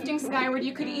chest lifting skyward.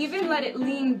 You could even let it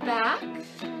lean back.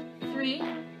 3.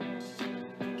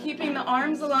 Keeping the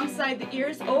arms alongside the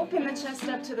ears. Open the chest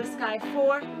up to the sky.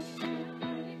 4.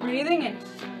 Breathing in.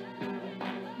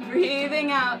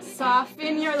 Breathing out.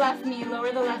 Soften your left knee.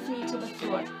 Lower the left knee to the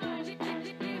floor.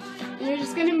 You're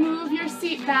just going to move your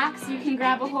seat back so you can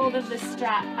grab a hold of the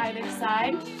strap either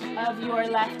side of your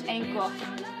left ankle.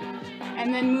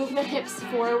 And then move the hips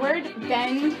forward.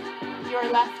 Bend your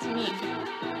left knee.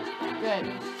 Good.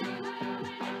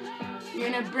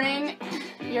 You're going to bring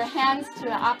your hands to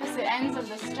the opposite ends of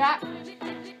the strap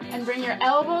and bring your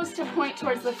elbows to point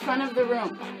towards the front of the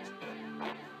room.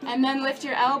 And then lift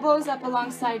your elbows up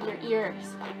alongside your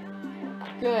ears.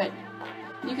 Good.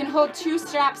 You can hold 2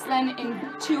 straps then in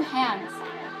 2 hands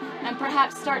and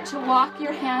perhaps start to walk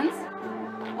your hands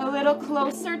a little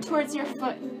closer towards your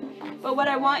foot. But what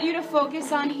I want you to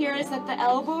focus on here is that the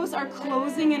elbows are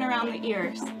closing in around the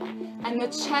ears and the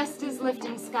chest is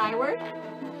lifting skyward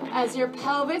as your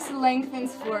pelvis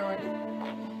lengthens forward.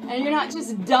 And you're not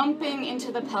just dumping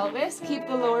into the pelvis. Keep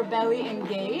the lower belly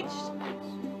engaged.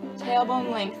 Tailbone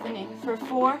lengthening for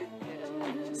 4.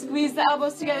 Squeeze the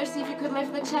elbows together, see if you could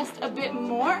lift the chest a bit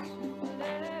more.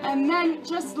 And then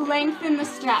just lengthen the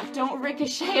strap. Don't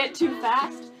ricochet it too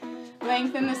fast.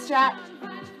 Lengthen the strap.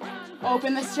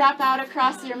 Open the strap out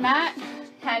across your mat.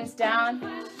 Hands down.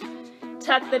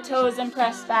 Tuck the toes and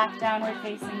press back, downward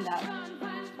facing dog.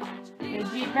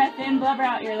 Good, deep breath in, blubber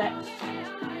out your lips.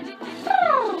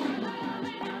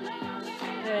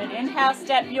 Good, inhale,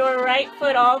 step your right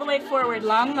foot all the way forward,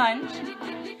 long lunge.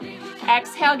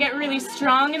 Exhale, get really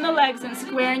strong in the legs and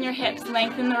square in your hips.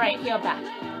 Lengthen the right heel back.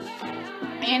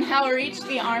 Inhale, reach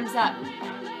the arms up.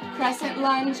 Crescent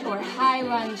lunge or high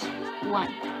lunge,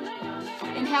 1.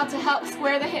 Inhale to help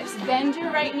square the hips. Bend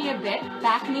your right knee a bit,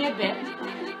 back knee a bit.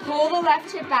 Pull the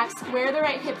left hip back, square the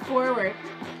right hip forward.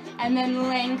 And then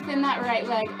lengthen that right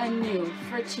leg anew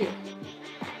for 2.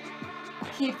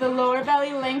 Keep the lower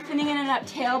belly lengthening in and up.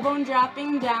 Tailbone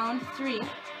dropping down, 3.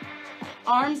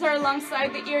 Arms are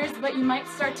alongside the ears, but you might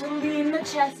start to lean the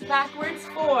chest backwards,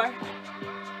 4.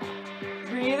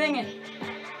 Breathing in.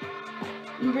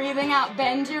 And breathing out.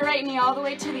 Bend your right knee all the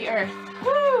way to the earth.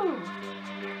 Woo!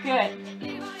 Good.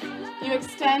 You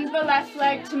extend the left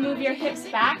leg to move your hips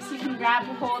back so you can grab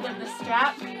a hold of the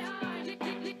strap.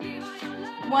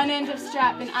 One end of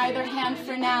strap in either hand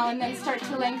for now, and then start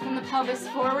to lengthen the pelvis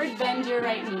forward. Bend your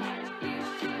right knee.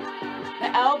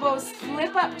 The elbows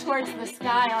flip up towards the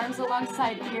sky, arms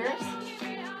alongside ears,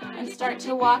 and start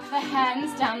to walk the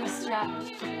hands down the strap.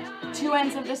 2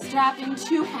 ends of the strap in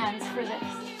 2 hands for this.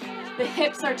 The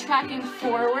hips are tracking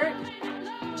forward,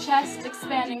 chest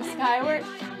expanding skyward,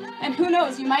 and who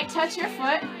knows, you might touch your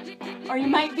foot, or you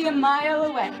might be a mile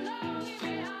away.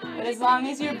 But as long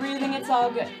as you're breathing, it's all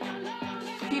good.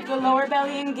 Keep the lower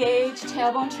belly engaged,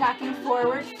 tailbone tracking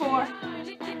forward, 4.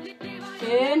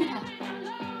 Inhale.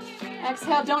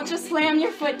 Exhale, don't just slam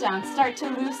your foot down. Start to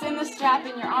loosen the strap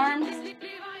in your arms.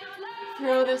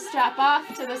 Throw the strap off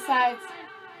to the sides.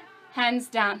 Hands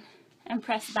down and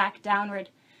press back downward,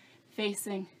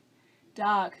 facing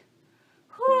dog.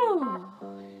 Whew.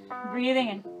 Breathing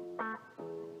in.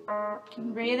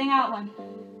 And breathing out, 1.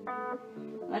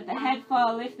 Let the head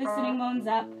fall, lift the sitting bones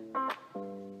up.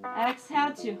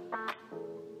 Exhale, 2.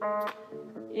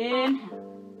 Inhale.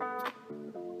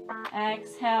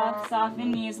 Exhale,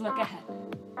 soften knees, look ahead.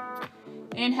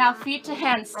 Inhale, feet to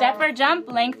hands, step or jump,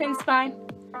 lengthen spine.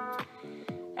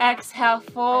 Exhale,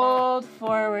 fold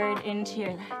forward into your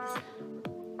legs.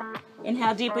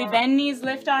 Inhale, deeply bend knees,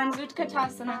 lift arms,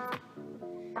 Utkatasana.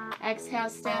 Exhale,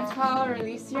 stand tall,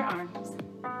 release your arms.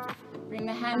 Bring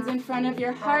the hands in front of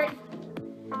your heart.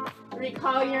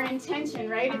 Recall your intention,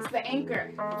 right? It's the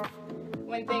anchor.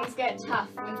 When things get tough,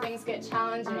 when things get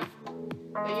challenging,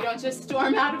 that you don't just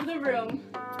storm out of the room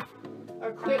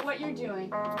or quit what you're doing,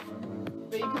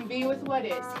 but you can be with what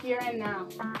is, here and now.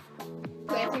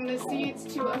 Planting the seeds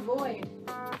to avoid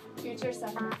future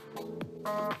suffering.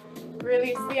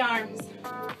 Release the arms.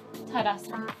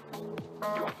 Tadasana.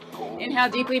 Inhale,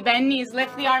 deeply bend knees,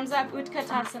 lift the arms up,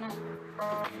 Utkatasana.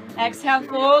 Exhale,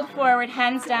 fold forward,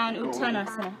 hands down,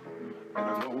 Uttanasana.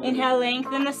 Inhale,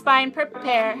 lengthen the spine,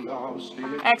 prepare.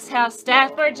 Exhale,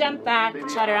 step or jump back,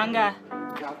 Chaturanga.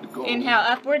 Inhale,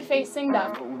 upward facing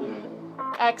dog.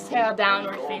 Exhale,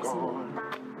 downward facing.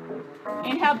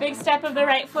 Inhale, big step of the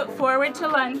right foot forward to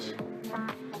lunge.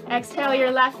 Exhale,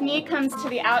 your left knee comes to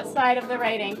the outside of the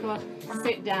right ankle.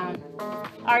 Sit down.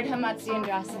 Ardha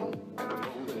Matsyendrasana.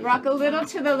 Rock a little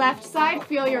to the left side.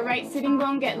 Feel your right sitting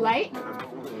bone get light.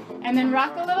 And then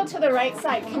rock a little to the right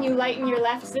side. Can you lighten your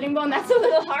left sitting bone? That's a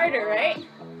little harder, right?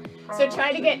 So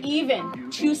try to get even.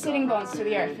 2 sitting bones to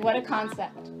the earth. What a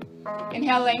concept.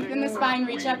 Inhale, lengthen the spine.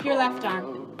 Reach up your left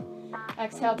arm.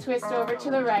 Exhale, twist over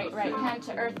to the right. Right hand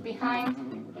to earth behind.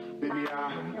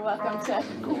 You're welcome to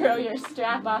throw your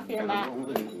strap off your mat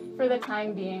for the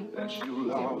time being.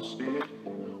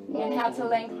 Inhale to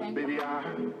lengthen.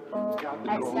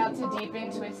 Exhale to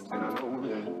deepen, twist.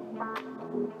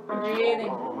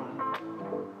 Breathing.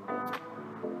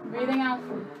 Breathing out.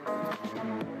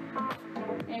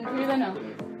 In through the nose.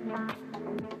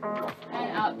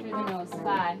 And out through the nose.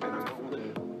 5.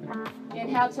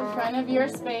 Inhale to front of your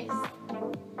space.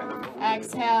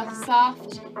 Exhale,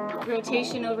 soft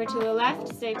rotation over to the left.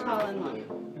 Stay tall and long.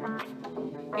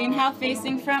 Inhale,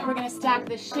 facing front. We're going to stack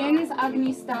the shins,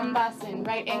 Agni Stambhasan.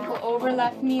 Right ankle over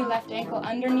left knee, left ankle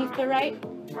underneath the right.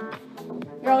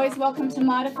 You're always welcome to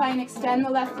modify and extend the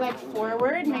left leg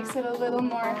forward. Makes it a little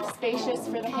more spacious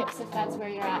for the hips if that's where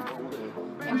you're at.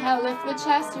 Inhale, lift the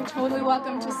chest. You're totally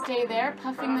welcome to stay there,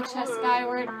 puffing the chest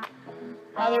skyward.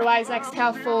 Otherwise,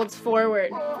 exhale, folds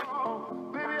forward.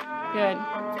 Good.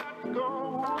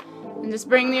 And just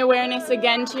bring the awareness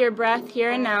again to your breath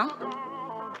here and now.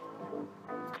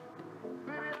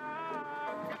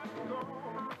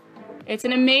 It's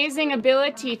an amazing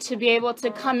ability to be able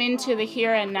to come into the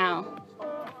here and now.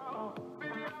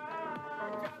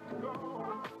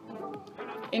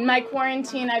 In my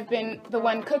quarantine, I've been the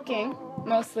one cooking,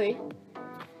 mostly.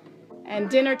 And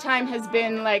dinner time has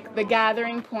been like the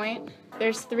gathering point.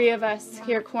 There's 3 of us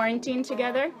here quarantined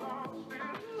together.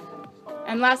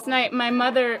 And last night, my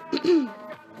mother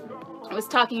was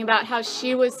talking about how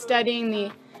she was studying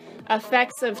the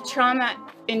effects of trauma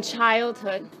in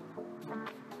childhood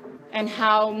and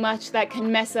how much that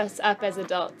can mess us up as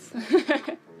adults.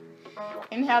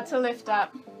 Inhale to lift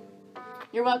up.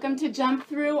 You're welcome to jump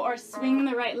through or swing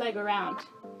the right leg around.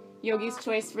 Yogi's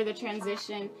choice for the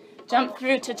transition. Jump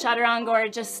through to chaturanga or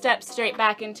just step straight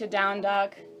back into down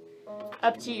dog.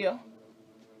 Up to you.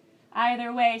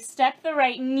 Either way, step the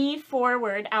right knee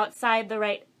forward outside the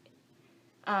right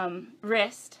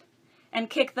wrist and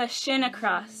kick the shin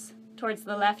across towards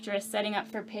the left wrist, setting up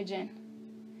for pigeon.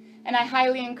 And I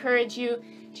highly encourage you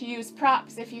to use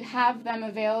props if you have them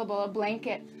available, a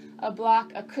blanket, a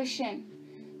block, a cushion,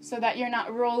 so that you're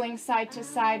not rolling side to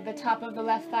side, the top of the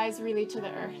left thigh is really to the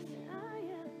earth.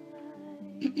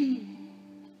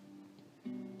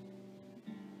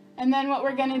 And then what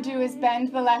we're going to do is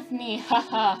bend the left knee,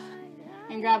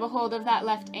 and grab a hold of that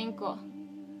left ankle.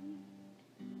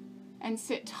 And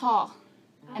sit tall.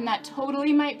 And that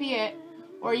totally might be it.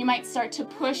 Or you might start to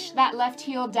push that left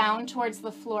heel down towards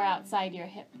the floor outside your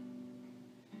hip.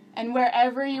 And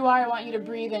wherever you are, I want you to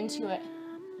breathe into it.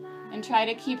 And try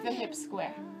to keep the hips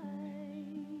square.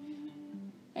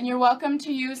 And you're welcome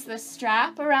to use the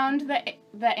strap around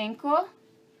the ankle.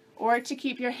 Or to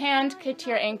keep your hand to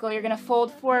your ankle, you're going to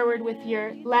fold forward with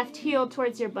your left heel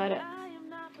towards your buttocks.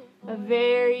 A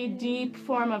very deep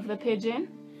form of the pigeon.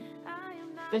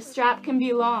 The strap can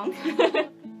be long.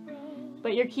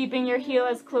 But you're keeping your heel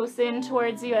as close in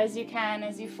towards you as you can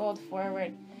as you fold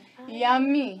forward.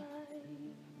 Yummy.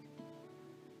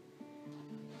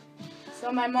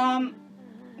 So my mom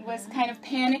was kind of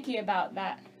panicky about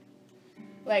that.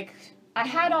 Like, I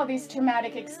had all these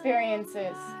traumatic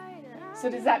experiences. So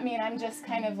does that mean I'm just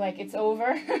kind of like, it's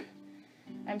over?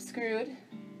 I'm screwed?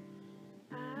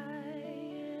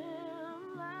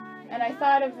 And I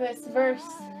thought of this verse,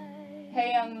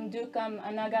 Heyam Dukam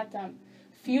Anagatam.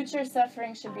 Future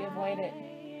suffering should be avoided.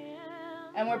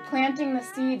 And we're planting the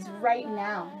seeds right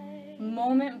now,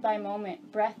 moment by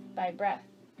moment, breath by breath,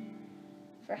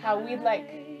 for how we'd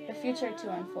like the future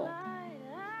to unfold,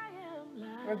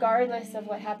 regardless of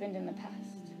what happened in the past.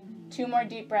 2 more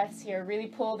deep breaths here. Really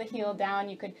pull the heel down.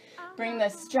 You could bring the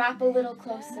strap a little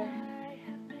closer.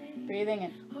 Breathing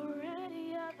in.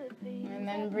 And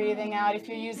then breathing out. If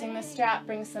you're using the strap,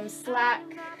 bring some slack.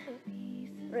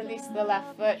 Release the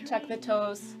left foot. Tuck the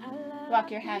toes. Walk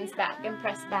your hands back and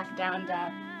press back down,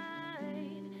 down.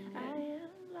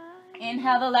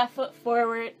 Inhale the left foot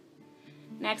forward.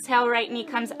 And exhale, right knee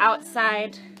comes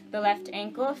outside the left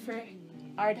ankle for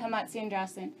Ardha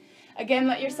Matsyendrasana. Again,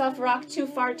 let yourself rock too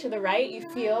far to the right. You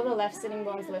feel the left sitting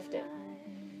bones lifted.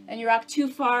 And you rock too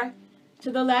far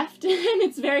to the left, and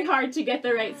it's very hard to get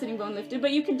the right sitting bone lifted,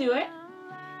 but you can do it.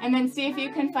 And then see if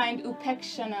you can find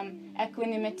upekshanam,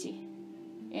 equanimity.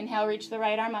 Inhale, reach the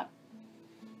right arm up.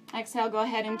 Exhale, go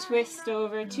ahead and twist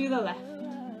over to the left.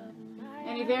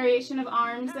 Any variation of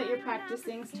arms that you're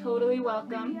practicing is totally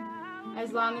welcome,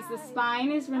 as long as the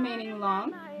spine is remaining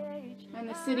long and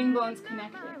the sitting bones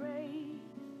connected.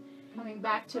 Coming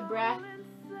back to breath,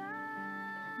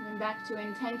 coming back to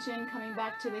intention, coming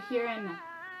back to the here and now.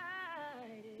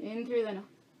 In through the nose.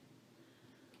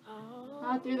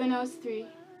 Out through the nose, 3.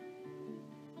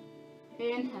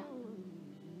 Inhale.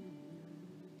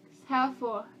 Exhale,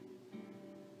 4.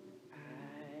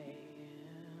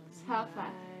 Exhale, 5.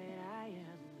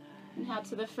 Inhale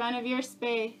to the front of your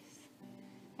space.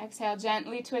 Exhale,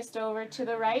 gently twist over to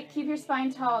the right. Keep your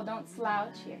spine tall. Don't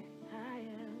slouch here.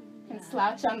 You can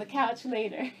slouch on the couch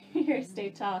later. Here, stay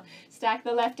tall. Stack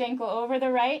the left ankle over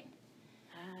the right.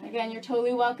 Again, you're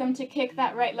totally welcome to kick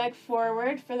that right leg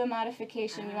forward for the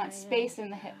modification. You want space in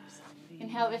the hips.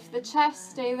 Inhale, lift the chest.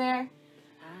 Stay there.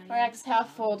 Or exhale,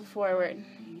 fold forward.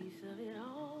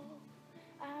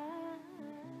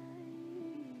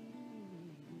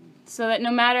 So that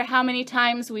no matter how many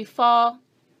times we fall,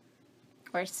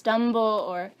 or stumble,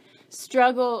 or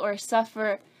struggle, or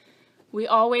suffer, we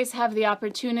always have the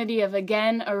opportunity of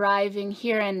again arriving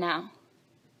here and now.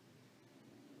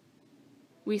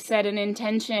 We set an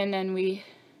intention and we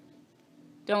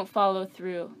don't follow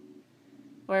through,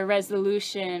 or a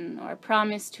resolution, or a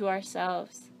promise to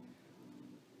ourselves.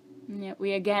 And yet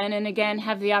we again and again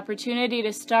have the opportunity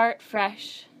to start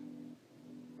fresh.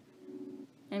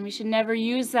 And we should never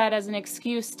use that as an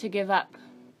excuse to give up.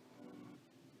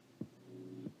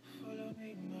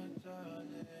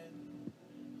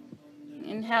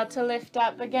 Inhale to lift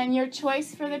up. Again, your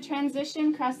choice for the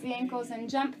transition. Cross the ankles and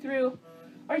jump through.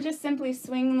 Or just simply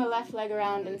swing the left leg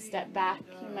around and step back.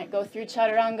 You might go through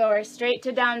chaturanga or straight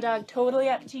to down dog. Totally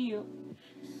up to you.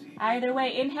 Either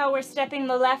way, inhale, we're stepping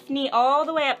the left knee all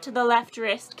the way up to the left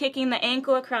wrist, kicking the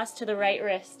ankle across to the right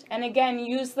wrist. And again,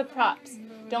 use the props.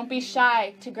 Don't be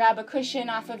shy to grab a cushion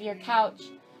off of your couch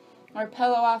or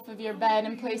pillow off of your bed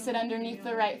and place it underneath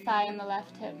the right thigh and the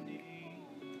left hip.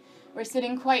 We're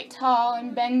sitting quite tall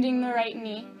and bending the right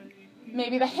knee.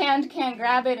 Maybe the hand can't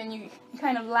grab it and you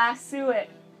kind of lasso it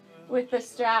with the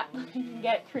strap. You can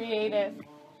get creative.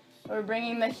 We're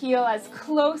bringing the heel as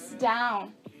close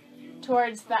down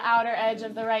towards the outer edge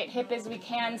of the right hip as we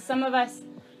can. Some of us,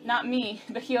 not me,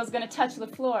 the heel's going to touch the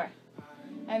floor.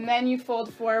 And then you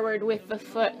fold forward with the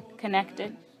foot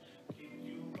connected.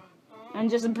 And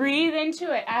just breathe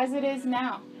into it as it is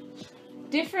now.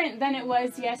 Different than it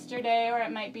was yesterday, or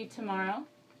it might be tomorrow.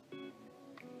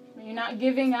 You're not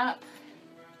giving up.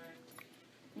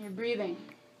 You're breathing.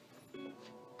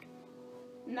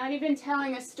 Not even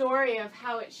telling a story of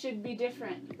how it should be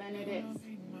different than it is.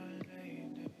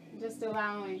 Just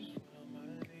allowing.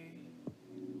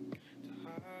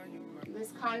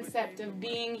 This concept of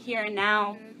being here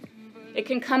now, it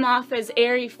can come off as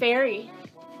airy-fairy,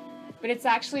 but it's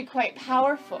actually quite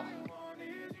powerful.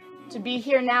 To be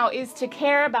here now is to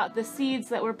care about the seeds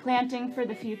that we're planting for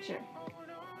the future,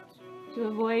 to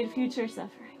avoid future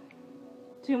suffering.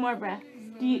 2 more breaths,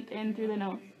 deep in through the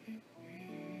nose.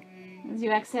 As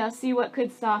you exhale, see what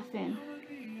could soften.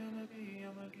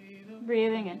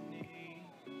 Breathing in.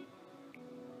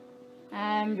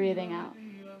 And breathing out.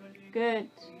 Good.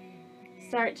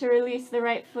 Start to release the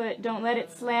right foot. Don't let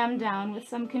it slam down. With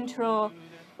some control,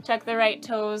 tuck the right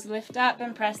toes, lift up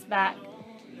and press back.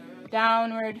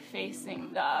 Downward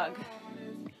facing dog.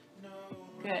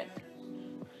 Good.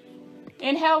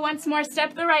 Inhale once more.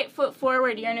 Step the right foot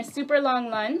forward. You're in a super long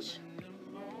lunge.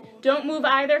 Don't move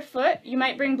either foot. You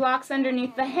might bring blocks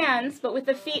underneath the hands, but with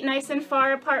the feet nice and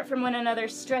far apart from one another,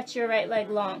 stretch your right leg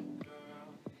long.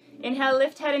 Inhale,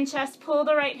 lift head and chest, pull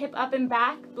the right hip up and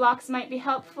back. Blocks might be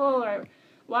helpful, or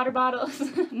water bottles.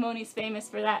 Moni's famous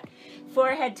for that.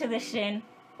 Forehead to the shin.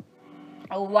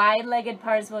 A wide-legged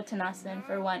Parsvottanasana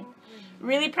for 1.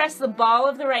 Really press the ball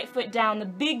of the right foot down, the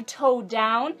big toe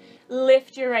down.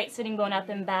 Lift your right sitting bone up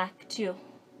and back, 2.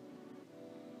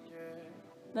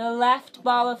 The left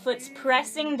ball of foot's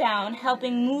pressing down,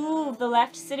 helping move the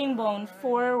left sitting bone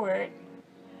forward.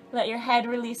 Let your head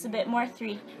release a bit more,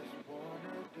 3.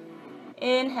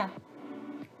 Inhale.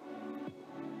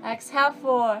 Exhale,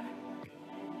 4.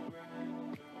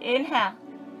 Inhale.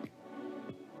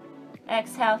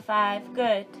 Exhale, 5.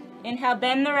 Good. Inhale,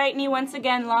 bend the right knee once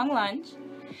again, long lunge.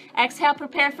 Exhale,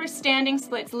 prepare for standing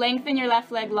splits. Lengthen your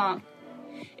left leg long.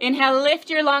 Inhale,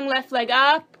 lift your long left leg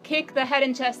up. Kick the head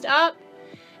and chest up.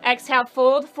 Exhale,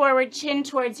 fold forward, chin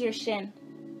towards your shin.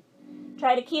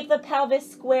 Try to keep the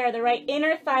pelvis square, the right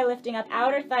inner thigh lifting up,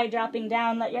 outer thigh dropping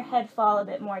down. Let your head fall a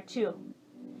bit more, 2.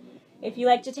 If you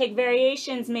like to take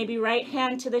variations, maybe right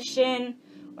hand to the shin,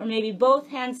 or maybe both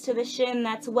hands to the shin,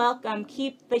 that's welcome.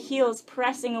 Keep the heels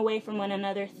pressing away from one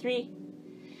another, 3.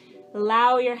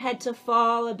 Allow your head to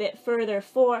fall a bit further,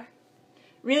 4.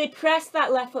 Really press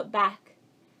that left foot back,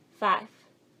 5.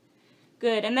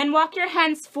 Good. And then walk your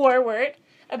hands forward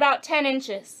about 10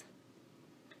 inches.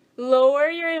 Lower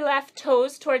your left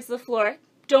toes towards the floor.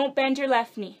 Don't bend your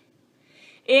left knee.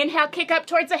 Inhale, kick up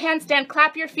towards a handstand.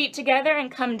 Clap your feet together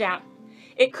and come down.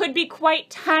 It could be quite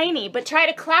tiny, but try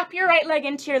to clap your right leg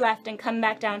into your left and come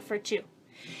back down for 2.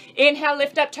 Inhale,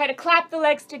 lift up. Try to clap the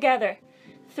legs together.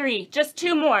 3. Just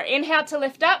 2 more. Inhale to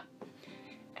lift up.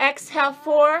 Exhale,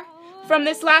 4. From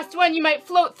this last one, you might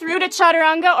float through to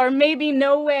chaturanga, or maybe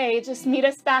no way. Just meet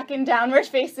us back in downward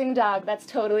facing dog. That's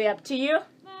totally up to you.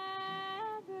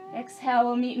 Exhale,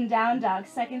 we'll meet in down dog.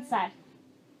 Second side.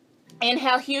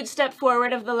 Inhale, huge step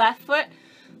forward of the left foot.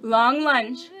 Long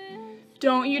lunge.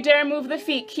 Don't you dare move the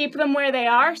feet. Keep them where they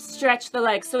are. Stretch the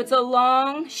legs. So it's a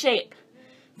long shape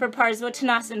for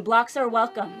Parsvottanasana. Blocks are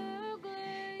welcome.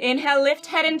 Inhale, lift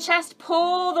head and chest.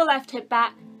 Pull the left hip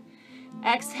back.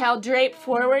 Exhale, drape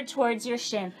forward towards your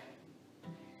shin.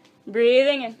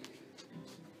 Breathing in.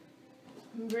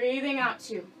 Breathing out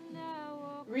 2.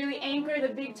 Really anchor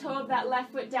the big toe of that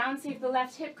left foot down. See if the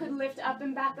left hip could lift up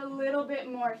and back a little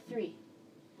bit more. 3.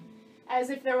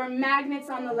 As if there were magnets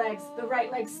on the legs, the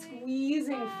right leg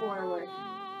squeezing forward.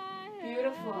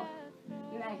 Beautiful.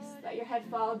 Nice. Let your head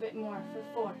fall a bit more for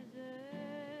 4.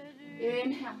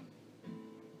 Inhale.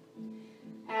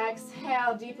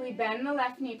 Exhale, deeply bend the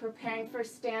left knee, preparing for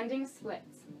standing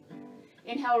splits.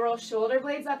 Inhale, roll shoulder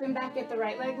blades up and back, get the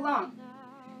right leg long.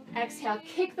 Exhale,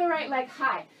 kick the right leg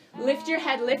high. Lift your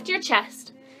head, lift your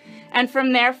chest. And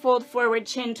from there, fold forward,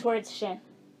 chin towards shin.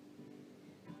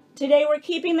 Today we're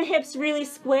keeping the hips really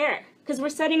square because we're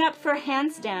setting up for a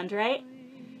handstand, right?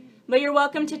 But you're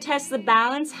welcome to test the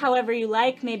balance however you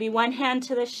like. Maybe one hand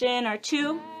to the shin or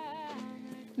 2.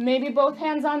 Maybe both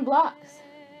hands on blocks.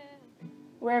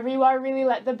 Wherever you are, really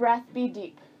let the breath be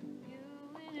deep.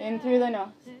 In through the nose.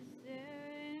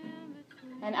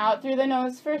 And out through the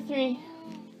nose for 3.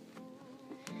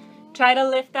 Try to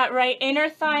lift that right inner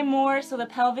thigh more so the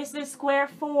pelvis is square.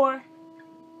 4.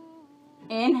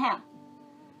 Inhale.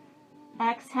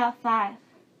 Exhale, 5.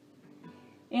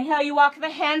 Inhale, you walk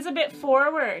the hands a bit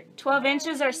forward, 12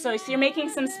 inches or so. So you're making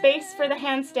some space for the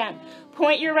handstand.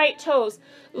 Point your right toes.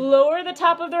 Lower the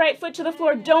top of the right foot to the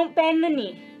floor. Don't bend the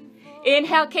knee.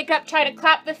 Inhale, kick up, try to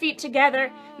clap the feet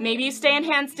together. Maybe you stay in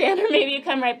handstand or maybe you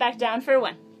come right back down for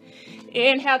 1.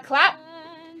 Inhale, clap.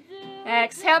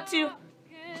 Exhale, 2.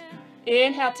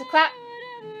 Inhale to clap.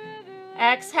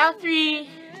 Exhale, 3.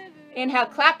 Inhale,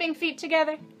 clapping feet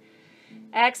together.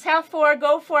 Exhale, 4.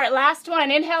 Go for it. Last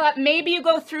one. Inhale up. Maybe you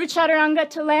go through chaturanga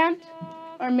to land,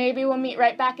 or maybe we'll meet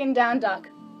right back in down dog.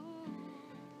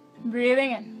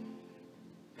 Breathing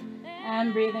in.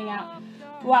 And breathing out.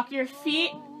 Walk your feet.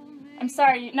 I'm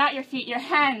sorry, not your feet, your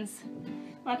hands.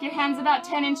 Walk your hands about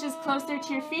 10 inches closer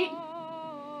to your feet.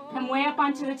 Come way up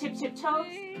onto the tip toes.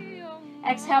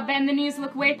 Exhale, bend the knees,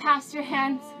 look way past your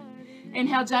hands.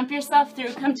 Inhale, jump yourself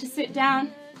through. Come to sit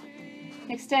down.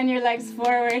 Extend your legs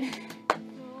forward.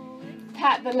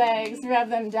 Pat the legs, rub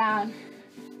them down.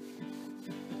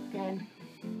 Good.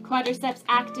 Quadriceps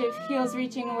active, heels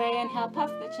reaching away. Inhale,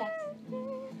 puff the chest.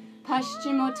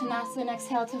 Paschimottanasana,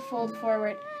 exhale to fold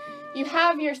forward. You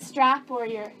have your strap or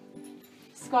your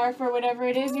scarf or whatever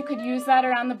it is. You could use that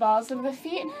around the balls of the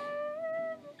feet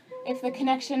if the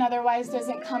connection otherwise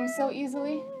doesn't come so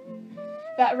easily.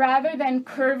 That rather than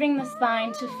curving the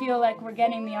spine to feel like we're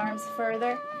getting the arms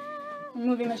further, we're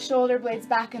moving the shoulder blades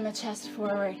back and the chest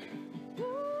forward.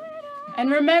 And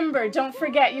remember, don't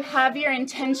forget, you have your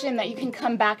intention that you can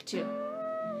come back to.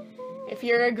 If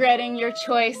you're regretting your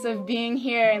choice of being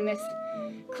here in this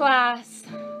class.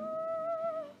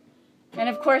 And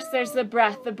of course, there's the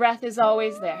breath. The breath is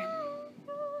always there.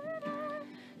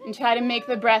 And try to make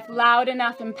the breath loud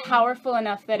enough and powerful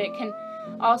enough that it can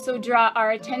also draw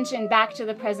our attention back to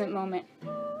the present moment.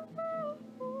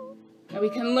 That we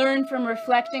can learn from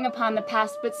reflecting upon the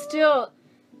past, but still,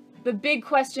 the big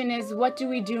question is, what do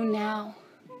we do now?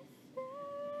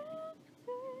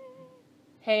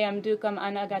 Heyam dukam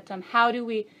anagatam. How do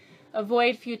we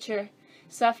avoid future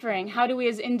suffering? How do we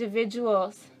as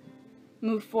individuals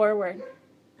move forward?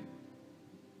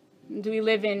 Do we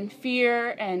live in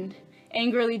fear and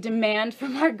angrily demand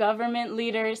from our government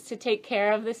leaders to take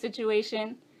care of the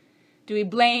situation? Do we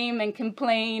blame and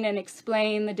complain and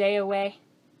explain the day away?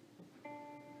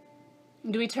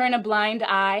 Do we turn a blind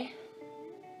eye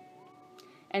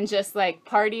and just like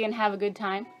party and have a good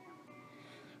time?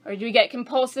 Or do we get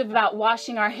compulsive about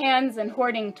washing our hands and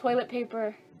hoarding toilet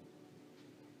paper?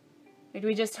 Or do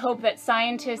we just hope that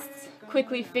scientists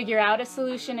quickly figure out a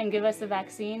solution and give us a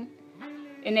vaccine,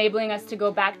 enabling us to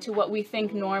go back to what we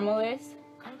think normal is,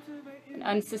 an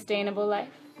unsustainable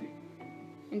life,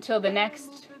 until the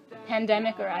next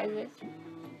pandemic arises?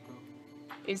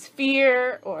 Is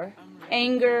fear or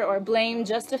anger or blame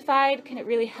justified? Can it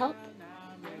really help?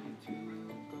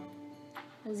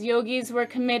 As yogis, we're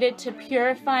committed to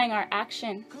purifying our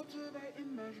actions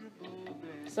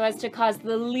so as to cause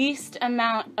the least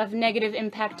amount of negative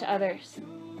impact to others.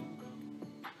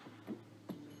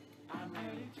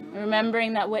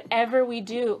 Remembering that whatever we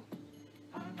do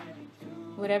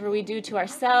to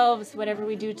ourselves, whatever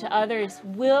we do to others,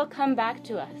 will come back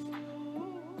to us.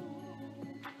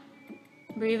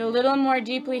 Breathe a little more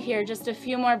deeply here, just a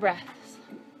few more breaths.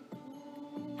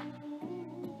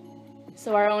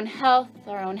 So our own health,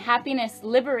 our own happiness,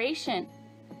 liberation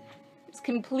is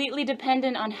completely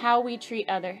dependent on how we treat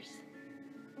others.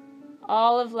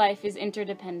 All of life is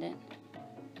interdependent.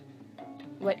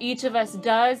 What each of us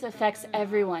does affects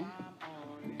everyone.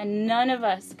 And none of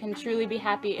us can truly be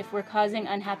happy if we're causing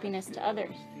unhappiness to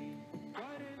others.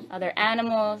 Other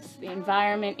animals, the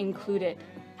environment included.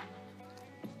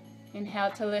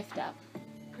 Inhale to lift up.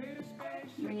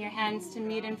 Bring your hands to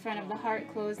meet in front of the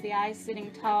heart. Close the eyes,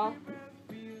 sitting tall.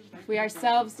 If we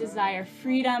ourselves desire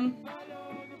freedom,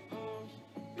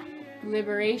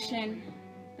 liberation,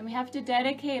 then we have to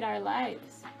dedicate our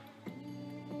lives.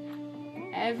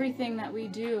 Everything that we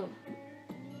do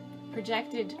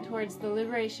projected towards the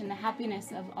liberation, the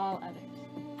happiness of all others.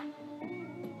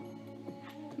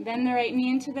 Bend the right knee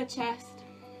into the chest.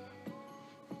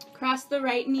 Cross the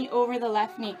right knee over the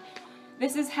left knee.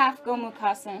 This is half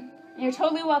Gomukhasana. You're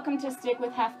totally welcome to stick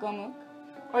with half Gomukh,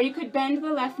 or you could bend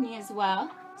the left knee as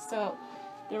well. So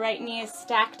the right knee is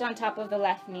stacked on top of the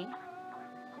left knee.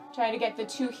 Try to get the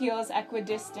two heels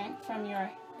equidistant from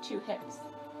your two hips.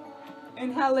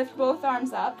 Inhale, lift both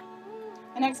arms up.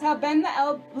 And exhale, bend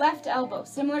the left elbow,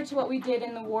 similar to what we did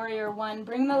in the Warrior One.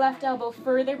 Bring the left elbow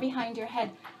further behind your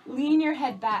head. Lean your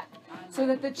head back so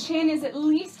that the chin is at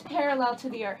least parallel to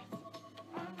the earth.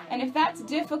 And if that's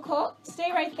difficult,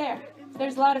 stay right there. If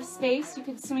there's a lot of space, you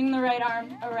can swing the right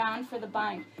arm around for the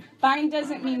bind. Bind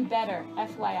doesn't mean better,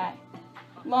 FYI.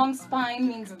 Long spine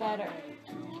means better.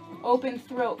 Open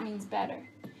throat means better.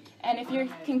 And if you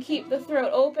can keep the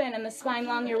throat open and the spine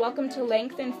long, you're welcome to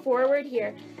lengthen forward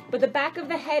here. But the back of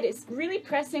the head is really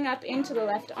pressing up into the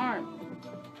left arm.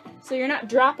 So you're not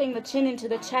dropping the chin into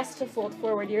the chest to fold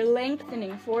forward. You're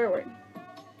lengthening forward.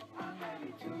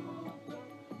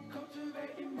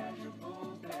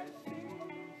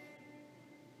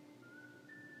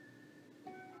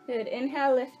 Good.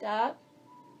 Inhale, lift up.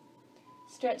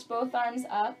 Stretch both arms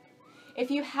up. If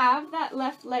you have that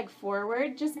left leg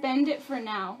forward, just bend it for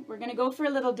now. We're going to go for a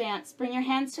little dance. Bring your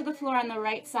hands to the floor on the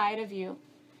right side of you.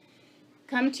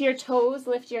 Come to your toes,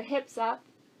 lift your hips up,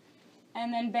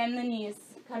 and then bend the knees,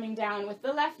 coming down with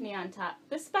the left knee on top.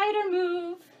 The spider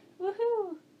move.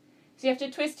 Woohoo! So you have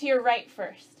to twist to your right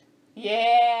first.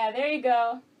 Yeah, there you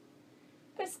go.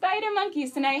 The spider monkey.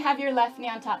 So now you have your left knee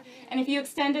on top. And if you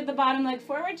extended the bottom leg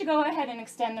forward, you go ahead and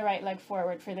extend the right leg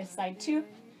forward for this side too.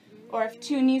 Or if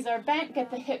two knees are bent, get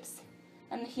the hips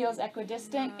and the heels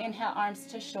equidistant. Inhale, arms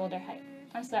to shoulder height.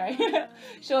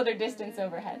 Shoulder distance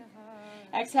overhead.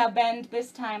 Exhale, bend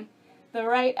this time the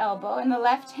right elbow, and the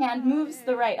left hand moves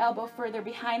the right elbow further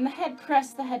behind the head.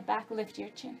 Press the head back, lift your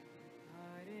chin.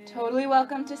 Totally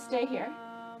welcome to stay here.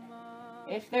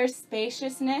 If there's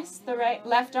spaciousness, the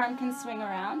left arm can swing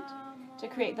around to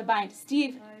create the bind.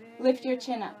 Steve, lift your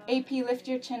chin up. AP, lift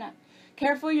your chin up.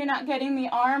 Careful you're not getting the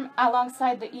arm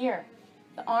alongside the ear.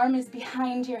 The arm is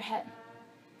behind your head.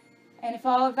 And if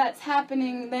all of that's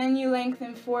happening, then you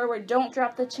lengthen forward. Don't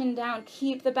drop the chin down.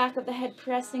 Keep the back of the head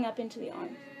pressing up into the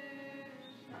arm.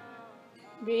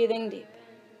 Breathing deep.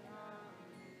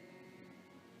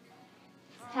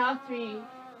 Exhale, 3.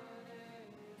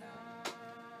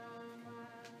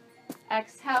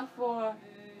 Exhale, 4.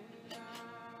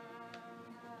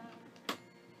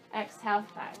 Exhale,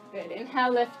 5. Good.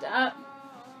 Inhale, lift up.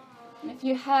 And if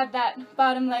you had that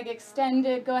bottom leg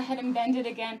extended, go ahead and bend it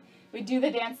again. We do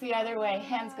the dance the other way.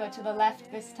 Hands go to the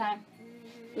left this time.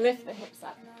 Lift the hips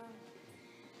up.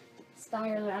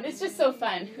 Spiral around. It's just so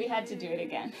fun. We had to do it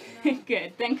again.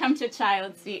 Good. Then come to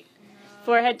child's seat.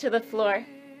 Forehead to the floor.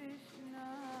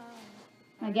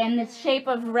 Again, this shape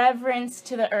of reverence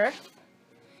to the earth.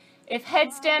 If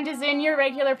headstand is in your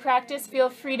regular practice, feel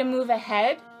free to move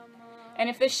ahead. And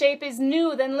if the shape is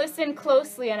new, then listen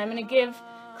closely. And I'm going to give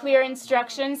clear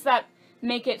instructions that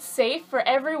make it safe for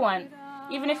everyone,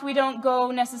 even if we don't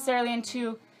go necessarily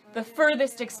into the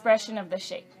furthest expression of the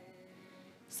shape.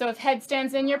 So if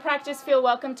headstand's in your practice, feel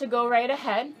welcome to go right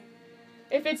ahead.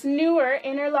 If it's newer,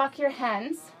 interlock your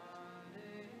hands.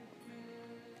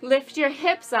 Lift your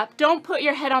hips up. Don't put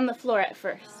your head on the floor at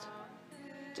first.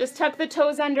 Just tuck the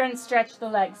toes under and stretch the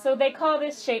legs. So they call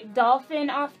this shape dolphin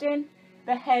often.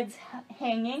 The head's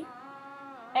hanging.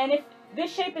 And if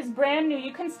this shape is brand new,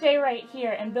 you can stay right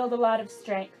here and build a lot of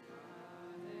strength.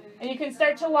 And you can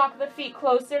start to walk the feet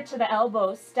closer to the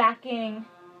elbows, stacking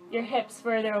your hips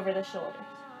further over the shoulders.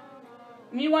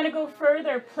 If you want to go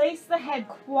further, place the head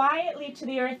quietly to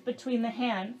the earth between the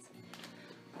hands.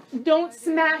 Don't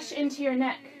smash into your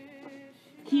neck.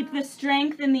 Keep the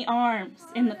strength in the arms,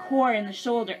 in the core, in the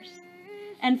shoulders.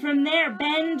 And from there,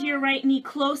 bend your right knee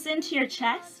close into your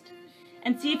chest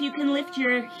and see if you can lift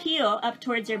your heel up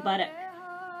towards your buttock.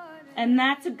 And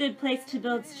that's a good place to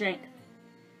build strength.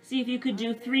 See if you could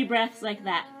do 3 breaths like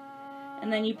that.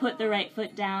 And then you put the right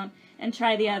foot down and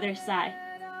try the other side.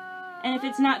 And if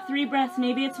it's not 3 breaths,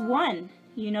 maybe it's 1.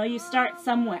 You know, you start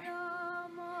somewhere.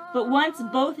 But once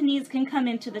both knees can come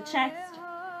into the chest,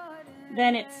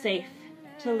 then it's safe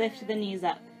to lift the knees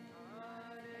up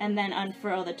and then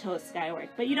unfurl the toes skyward.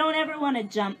 But you don't ever want to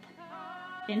jump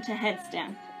into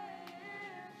headstand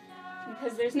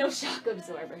because there's no shock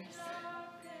absorbers.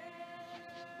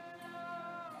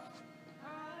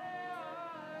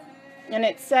 And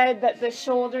it's said that the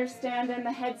shoulder stand and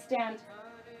the headstand,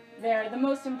 they're the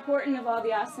most important of all the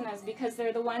asanas because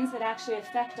they're the ones that actually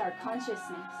affect our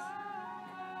consciousness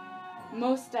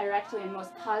most directly and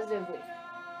most positively.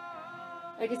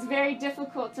 Like, it's very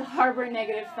difficult to harbor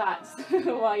negative thoughts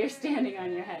while you're standing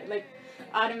on your head. Like,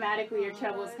 automatically your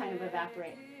troubles kind of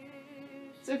evaporate.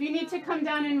 So if you need to come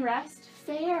down and rest,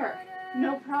 fair,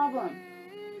 no problem.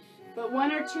 But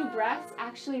 1 or 2 breaths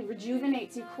actually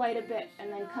rejuvenates you quite a bit,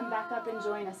 and then come back up and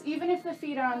join us, even if the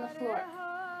feet are on the floor.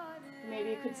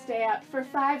 Maybe you could stay up for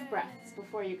 5 breaths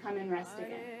before you come and rest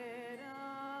again.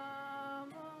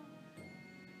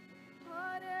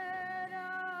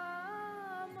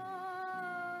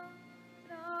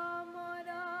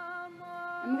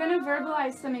 I'm going to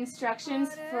verbalize some instructions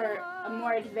for a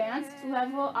more advanced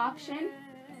level option.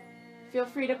 Feel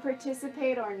free to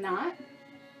participate or not.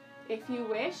 If you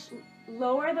wish,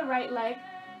 lower the right leg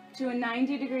to a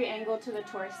 90-degree angle to the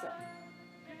torso.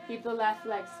 Keep the left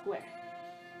leg square.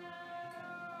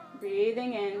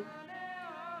 Breathing in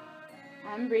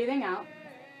and breathing out.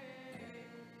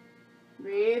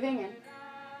 Breathing in.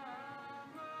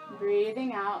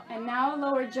 Breathing out. And now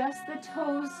lower just the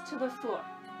toes to the floor.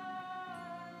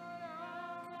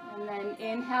 And then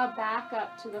inhale back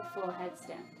up to the full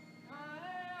headstand.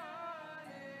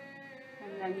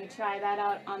 And then you try that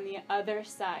out on the other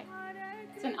side.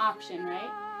 It's an option,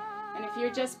 right? And if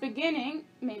you're just beginning,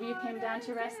 maybe you came down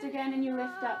to rest again and you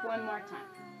lift up 1 more time.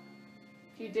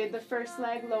 If you did the first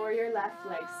leg, lower your left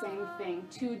leg. Same thing.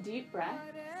 2 deep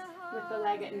breaths with the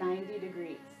leg at 90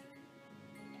 degrees.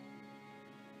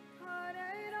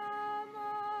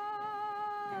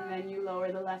 And then you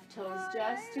lower the left toes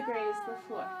just to graze the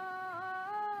floor.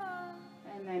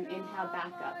 And then inhale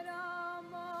back up.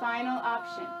 Final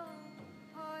option.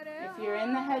 If you're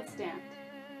in the headstand,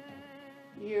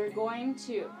 you're going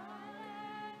to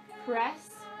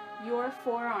press your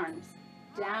forearms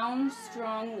down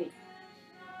strongly.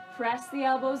 Press the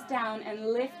elbows down and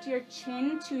lift your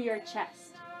chin to your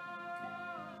chest.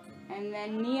 And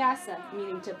then nyasa,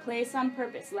 meaning to place on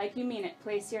purpose, like you mean it.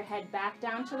 Place your head back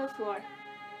down to the floor.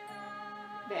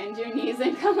 Bend your knees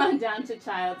and come on down to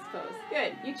child's pose.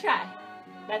 Good, you try.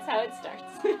 That's how it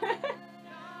starts.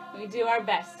 We do our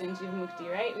best in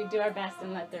Jivamukti, right? We do our best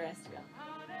and let the rest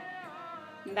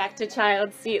go. Back to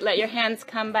child's seat. Let your hands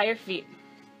come by your feet.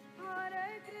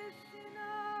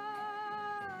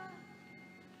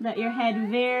 Let your head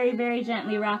very, very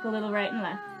gently rock a little right and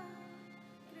left.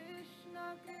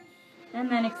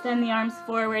 And then extend the arms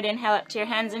forward. Inhale up to your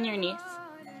hands and your knees.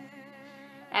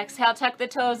 Exhale, tuck the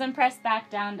toes and press back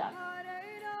down dog.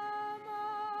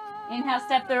 Inhale,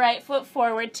 step the right foot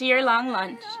forward to your long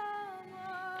lunge.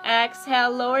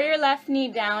 Exhale, lower your left knee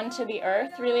down to the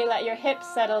earth. Really let your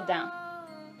hips settle down.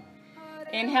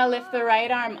 Inhale, lift the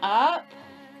right arm up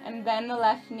and bend the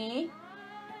left knee.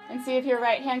 And see if your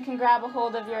right hand can grab a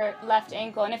hold of your left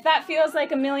ankle. And if that feels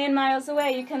like a million miles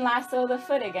away, you can lasso the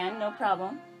foot again, no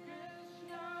problem.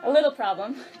 A little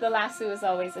problem. The lasso is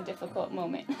always a difficult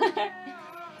moment.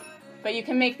 But you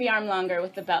can make the arm longer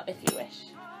with the belt if you wish.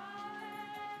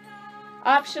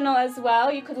 Optional as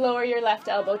well, you could lower your left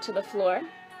elbow to the floor.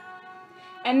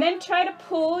 And then try to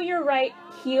pull your right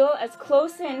heel as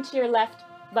close into your left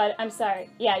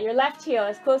your left heel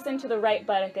as close into the right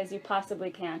buttock as you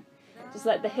possibly can. Just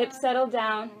let the hip settle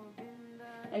down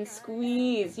and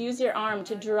squeeze. Use your arm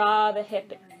to draw the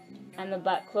hip and the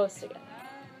butt close together.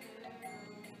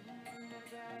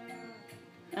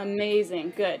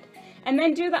 Amazing, good. And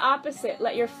then do the opposite.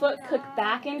 Let your foot cook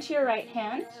back into your right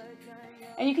hand.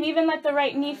 And you can even let the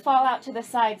right knee fall out to the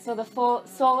side so the full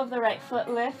sole of the right foot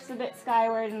lifts a bit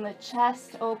skyward and the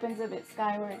chest opens a bit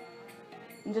skyward.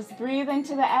 And just breathe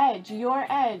into the edge, your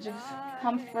edge of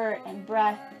comfort and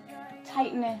breath,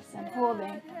 tightness and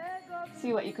holding.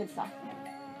 See what you could soften.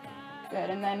 Good,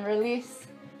 and then release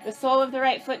the sole of the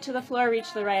right foot to the floor,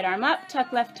 reach the right arm up,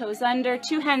 tuck left toes under,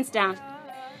 2 hands down.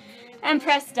 And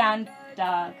press down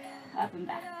dog, up and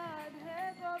back.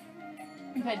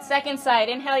 Good, second side,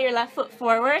 inhale your left foot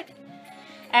forward.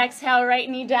 Exhale, right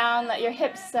knee down, let your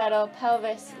hips settle,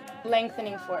 pelvis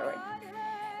lengthening forward.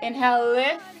 Inhale,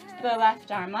 lift the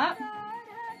left arm up.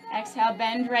 Exhale,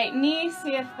 bend right knee,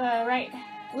 see if the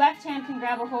left hand can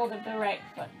grab a hold of the right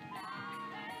foot.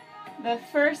 The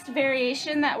first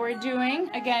variation that we're doing,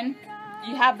 again,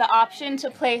 you have the option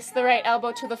to place the right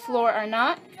elbow to the floor or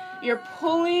not. You're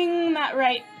pulling that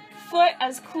right foot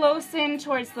as close in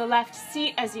towards the left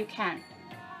seat as you can.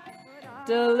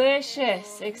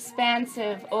 Delicious,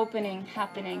 expansive opening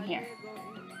happening here.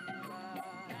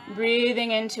 Breathing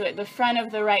into it, the front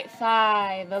of the right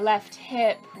thigh, the left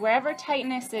hip, wherever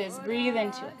tightness is, breathe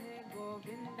into it.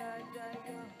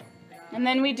 And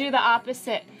then we do the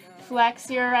opposite. Flex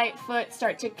your right foot,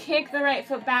 start to kick the right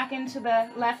foot back into the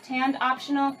left hand,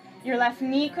 optional. Your left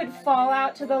knee could fall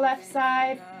out to the left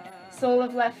side. Sole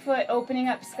of left foot opening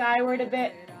up skyward a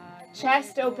bit.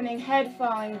 Chest opening, head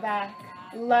falling back.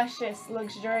 Luscious,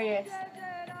 luxurious.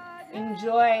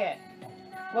 Enjoy it.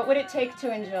 What would it take to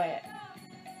enjoy it?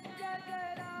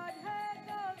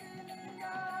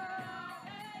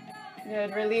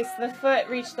 Good. Release the foot,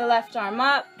 reach the left arm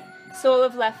up. Sole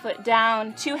of left foot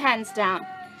down, 2 hands down.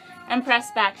 And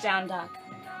press back down dog.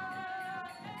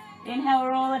 Inhale,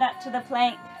 roll it up to the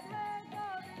plank.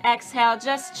 Exhale,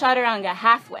 just chaturanga,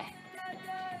 halfway.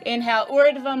 Inhale,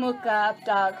 urdhva mukha, up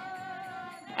dog.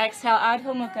 Exhale,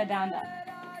 adho mukha, down dog.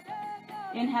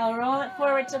 Inhale, roll it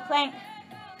forward to plank.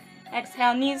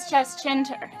 Exhale, knees, chest, chin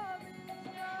to earth.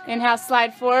 Inhale,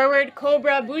 slide forward,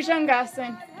 cobra,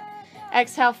 bhujangasana.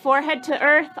 Exhale, forehead to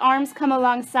earth, arms come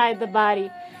alongside the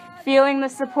body. Feeling the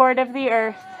support of the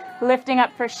earth, lifting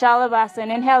up for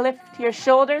Shalabhasana. Inhale, lift your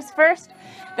shoulders first,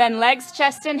 then legs,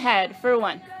 chest, and head for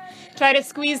 1. Try to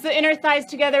squeeze the inner thighs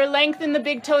together, lengthen the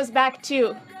big toes back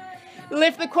 2.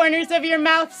 Lift the corners of your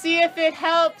mouth, see if it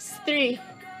helps 3.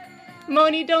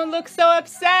 Moni, don't look so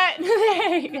upset.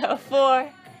 There you go, 4.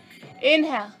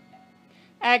 Inhale.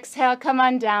 Exhale, come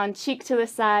on down, cheek to the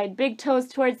side, big toes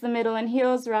towards the middle and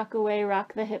heels rock away,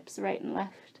 rock the hips right and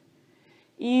left.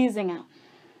 Easing out.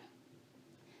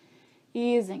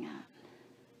 Easing out.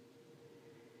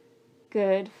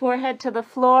 Good. Forehead to the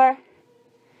floor.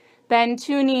 Bend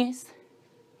 2 knees.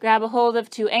 Grab a hold of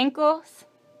 2 ankles.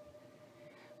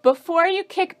 Before you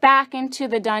kick back into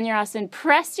the Dhanurasana,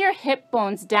 press your hip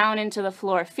bones down into the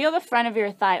floor. Feel the front of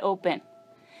your thigh open.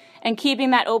 And keeping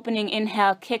that opening,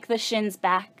 inhale, kick the shins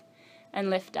back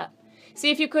and lift up. See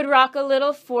if you could rock a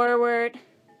little forward.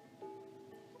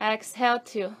 Exhale,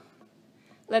 2.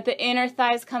 Let the inner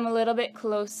thighs come a little bit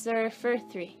closer for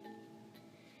 3.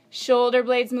 Shoulder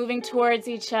blades moving towards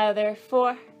each other.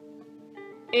 4.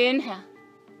 Inhale.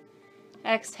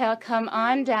 Exhale, come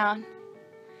on down.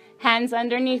 Hands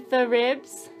underneath the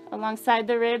ribs, alongside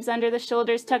the ribs, under the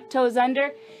shoulders, tuck toes under.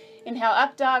 Inhale,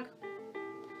 up dog.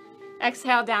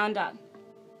 Exhale, down dog.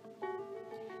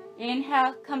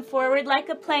 Inhale, come forward like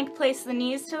a plank, place the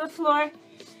knees to the floor,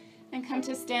 and come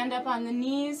to stand up on the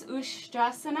knees,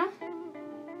 Ushtrasana.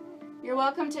 You're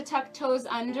welcome to tuck toes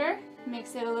under,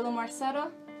 makes it a little more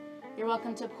subtle. You're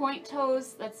welcome to point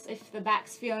toes, that's if the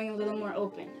back's feeling a little more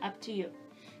open, up to you.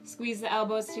 Squeeze the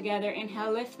elbows together,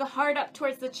 inhale, lift the heart up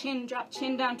towards the chin, drop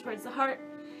chin down towards the heart.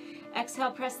 Exhale,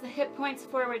 press the hip points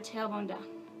forward, tailbone down.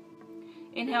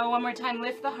 Inhale, one more time,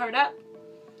 lift the heart up.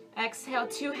 Exhale,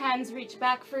 2 hands reach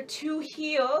back for 2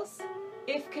 heels.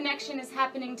 If connection is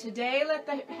happening today, let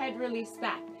the head release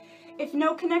back. If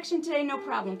no connection today, no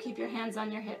problem. Keep your hands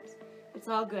on your hips. It's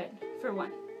all good for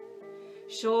 1.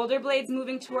 Shoulder blades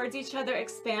moving towards each other.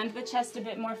 Expand the chest a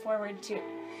bit more forward, 2.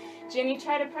 Jenny,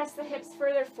 try to press the hips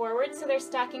further forward so they're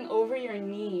stacking over your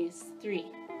knees. 3.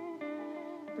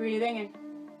 Breathing in.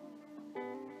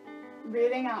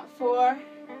 Breathing out. 4.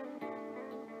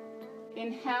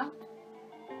 Inhale.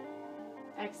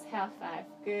 Exhale, 5.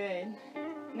 Good.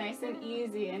 Nice and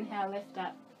easy. Inhale, lift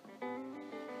up.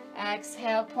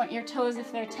 Exhale, point your toes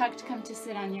if they're tucked. Come to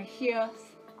sit on your heels.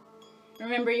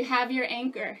 Remember, you have your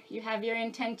anchor. You have your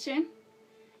intention.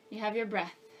 You have your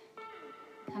breath.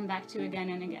 Come back to again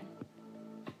and again.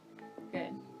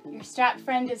 Good. Your strap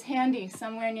friend is handy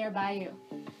somewhere nearby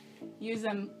you. Use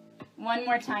them one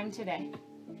more time today.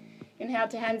 Inhale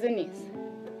to hands and knees.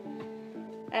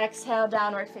 Exhale,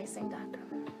 downward facing dog.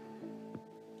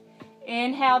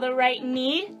 Inhale the right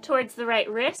knee towards the right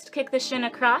wrist. Kick the shin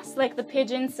across like the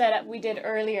pigeon setup we did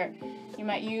earlier. You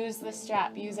might use the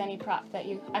strap, use any prop that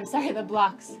you, the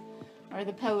blocks or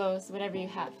the pillows, whatever you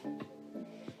have.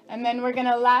 And then we're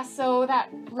gonna lasso that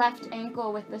left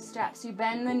ankle with the strap. So you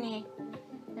bend the knee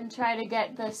and try to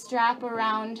get the strap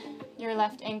around your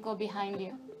left ankle behind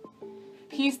you.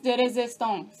 Piece de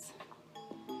resistance.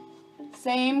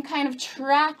 Same kind of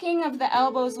tracking of the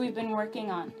elbows we've been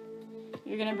working on.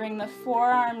 You're going to bring the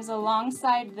forearms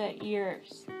alongside the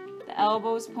ears, the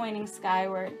elbows pointing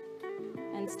skyward,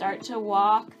 and start to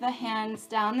walk the hands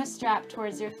down the strap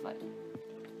towards your foot.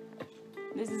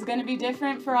 This is going to be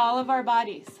different for all of our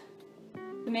bodies.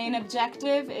 The main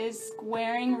objective is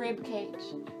squaring rib cage.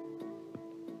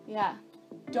 Yeah.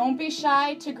 Don't be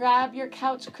shy to grab your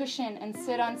couch cushion and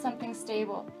sit on something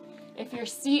stable. If your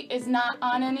seat is not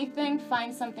on anything,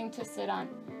 find something to sit on.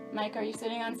 Mike, are you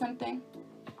sitting on something?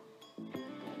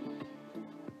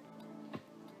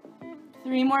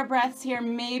 3 more breaths here.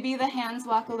 Maybe the hands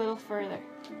walk a little further.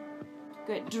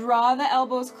 Good. Draw the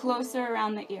elbows closer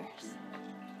around the ears.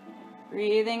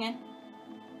 Breathing in.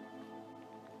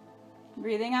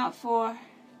 Breathing out 4.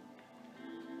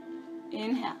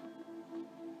 Inhale.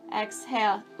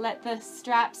 Exhale. Let the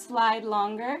strap slide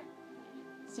longer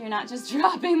so you're not just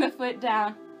dropping the foot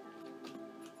down.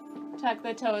 Tuck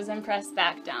the toes and press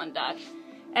back down dog.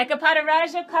 Ekapada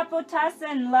Raja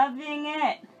Kapotasana, loving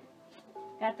it.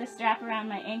 Got the strap around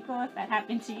my ankle. If that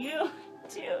happened to you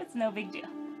too, it's no big deal.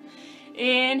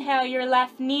 Inhale your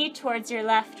left knee towards your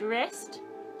left wrist.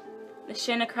 The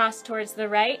shin across towards the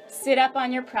right. Sit up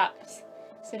on your props.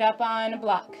 Sit up on a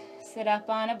block. Sit up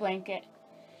on a blanket.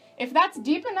 If that's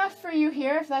deep enough for you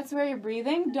here, if that's where you're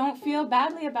breathing, don't feel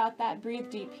badly about that. Breathe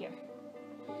deep here.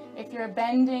 If you're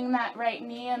bending that right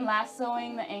knee and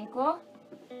lassoing the ankle,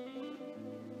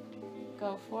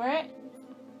 go for it.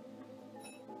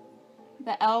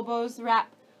 The elbows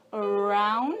wrap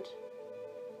around,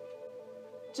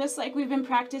 just like we've been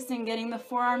practicing, getting the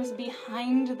forearms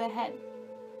behind the head.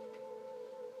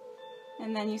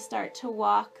 And then you start to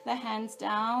walk the hands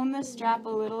down the strap a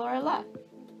little or left.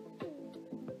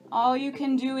 All you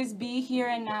can do is be here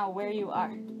and now where you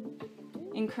are.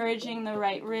 Encouraging the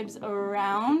right ribs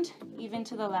around, even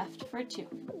to the left for 2.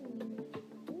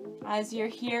 As you're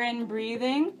here and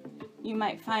breathing, you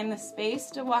might find the space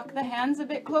to walk the hands a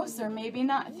bit closer, maybe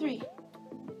not 3.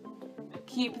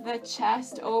 Keep the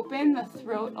chest open, the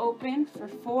throat open for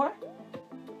 4.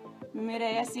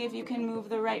 Mireya, see if you can move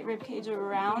the right rib cage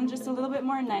around just a little bit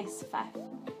more. Nice. 5.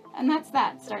 And that's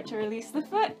that. Start to release the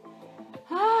foot.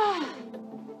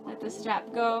 Let the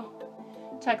strap go.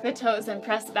 Tuck the toes and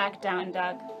press back down,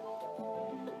 dog.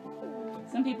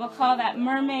 Some people call that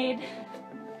mermaid.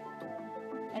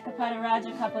 Ekapada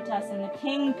Raja Kapotasana, the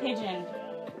king pigeon.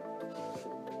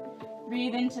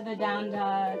 Breathe into the down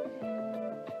dog.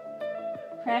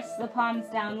 Press the palms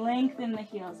down, lengthen the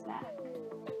heels back.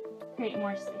 Create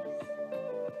more space.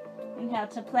 Inhale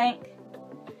to plank.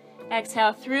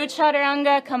 Exhale through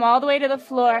chaturanga, come all the way to the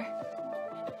floor.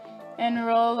 And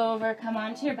roll over, come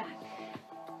onto your back.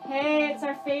 Hey, it's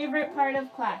our favorite part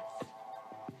of class.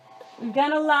 We've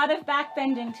done a lot of back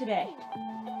bending today.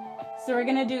 So we're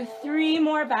gonna do 3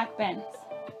 more back bends.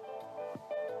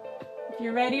 If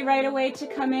you're ready right away to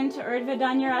come into Urdhva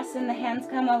Dhanurasana, the hands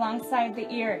come alongside the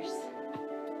ears.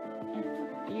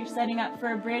 If you're setting up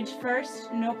for a bridge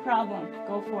first, no problem,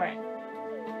 go for it.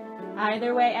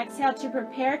 Either way, exhale to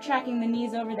prepare, tracking the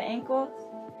knees over the ankles.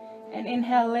 And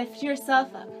inhale, lift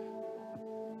yourself up.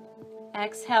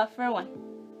 Exhale for 1.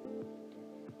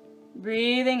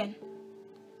 Breathing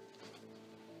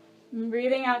in.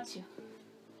 Breathing out 2.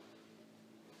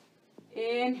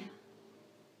 Inhale.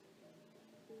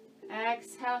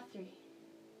 Exhale 3.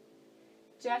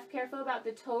 Jeff, careful about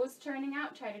the toes turning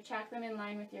out. Try to track them in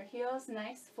line with your heels.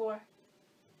 Nice. 4.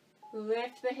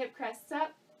 Lift the hip crests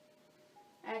up.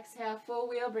 Exhale, full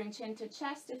wheel. Bring chin to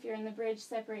chest. If you're in the bridge,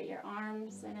 separate your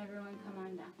arms and everyone come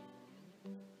on down.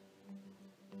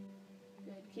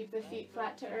 Good. Keep the feet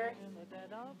flat to earth.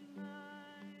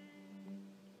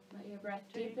 Let your breath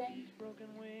deepen.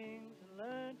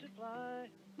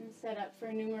 And set up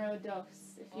for numero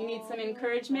dos. If you need some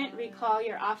encouragement, recall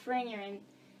your offering,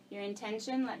 your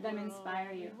intention. Let them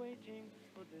inspire you.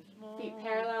 Feet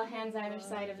parallel, hands either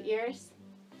side of ears.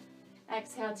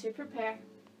 Exhale to prepare.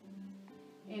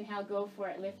 Inhale, go for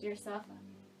it. Lift yourself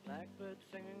up.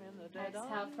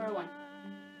 Exhale for 1.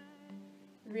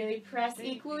 Really press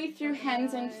equally through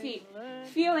hands and feet.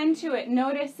 Feel into it.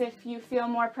 Notice if you feel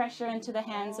more pressure into the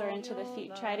hands or into the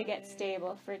feet. Try to get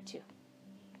stable for 2.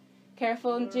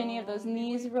 Careful, Ginny, of those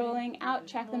knees rolling out.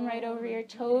 Track them right over your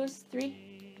toes.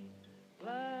 3.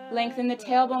 Lengthen the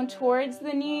tailbone towards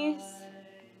the knees.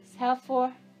 Exhale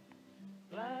 4.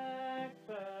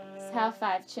 Exhale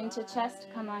 5. Chin to chest,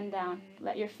 come on down.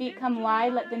 Let your feet come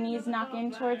wide. Let the knees knock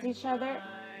in towards each other.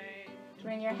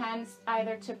 Bring your hands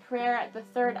either to prayer at the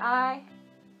third eye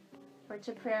or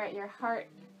to prayer at your heart.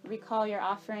 Recall your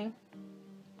offering.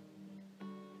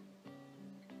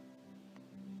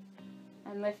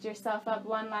 And lift yourself up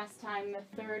one last time, the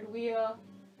third wheel.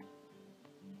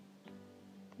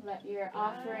 Let your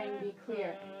offering be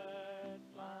clear.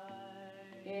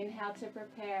 Inhale to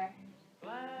prepare.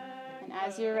 And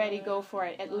as you're ready, go for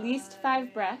it. At least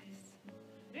 5 breaths.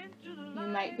 You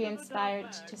might be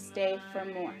inspired to stay for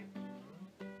more.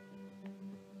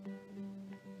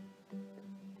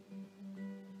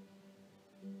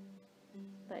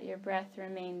 Let your breath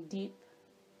remain deep.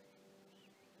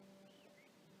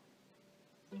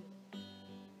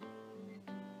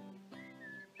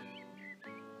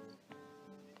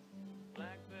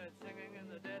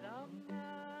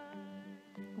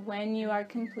 When you are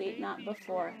complete, not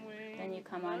before, then you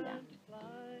come on down.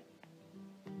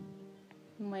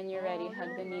 And when you're ready,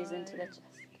 hug the knees into the chest.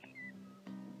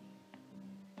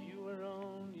 You were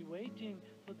only waiting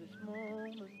for this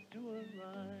moment to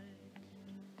arrive.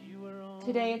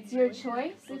 Today it's your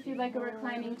choice. If you'd like a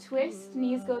reclining twist,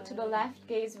 knees go to the left,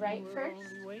 gaze right first.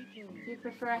 If you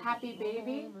prefer a happy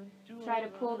baby, try to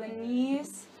pull the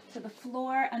knees to the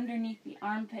floor underneath the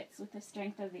armpits with the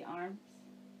strength of the arms.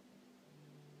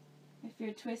 If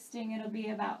you're twisting, it'll be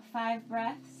about 5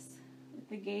 breaths with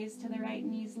the gaze to the right,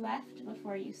 knees left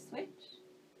before you switch.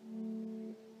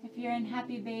 If you're in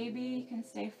happy baby, you can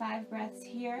stay 5 breaths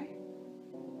here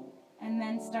and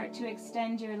then start to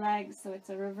extend your legs so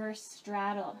it's a reverse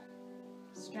straddle.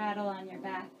 Straddle on your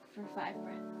back for 5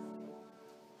 breaths.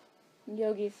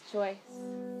 Yogi's choice.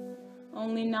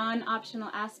 Only non-optional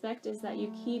aspect is that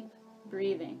you keep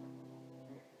breathing.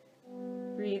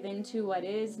 Breathe into what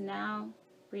is now.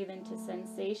 Breathe into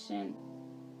sensation.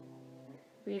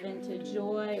 Breathe into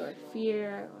joy or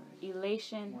fear or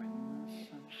elation.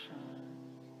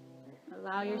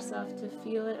 Allow yourself to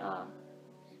feel it all.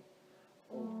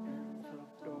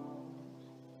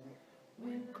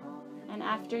 And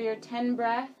after your 10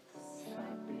 breaths,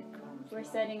 we're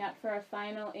setting up for a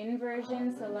final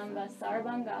inversion, Salamba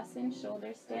Sarvangasana,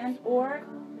 shoulder stand. Or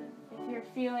if you're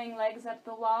feeling legs up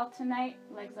the wall tonight,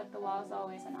 legs up the wall is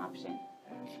always an option.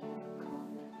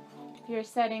 If you're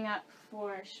setting up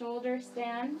for shoulder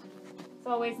stand, it's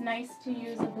always nice to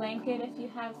use a blanket if you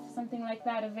have something like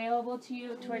that available to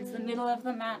you towards the middle of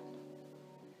the mat.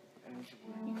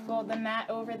 You fold the mat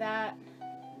over that.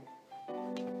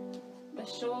 The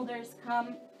shoulders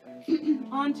come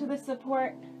onto the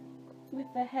support with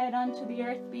the head onto the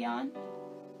earth beyond.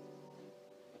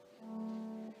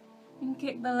 And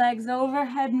kick the legs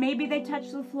overhead. Maybe they touch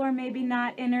the floor, maybe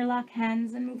not. Interlock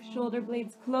hands and move shoulder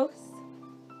blades close.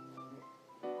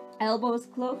 Elbows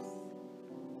close.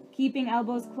 Keeping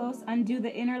elbows close, undo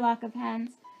the interlock of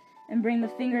hands and bring the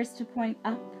fingers to point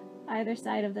up either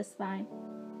side of the spine.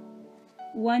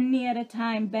 One knee at a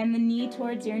time. Bend the knee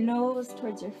towards your nose,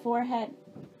 towards your forehead.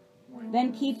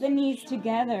 Then keep the knees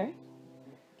together.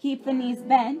 Keep the knees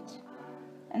bent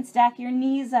and stack your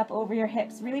knees up over your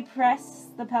hips. Really press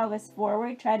the pelvis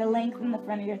forward. Try to lengthen the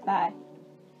front of your thigh.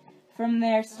 From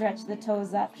there, stretch the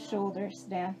toes up, shoulders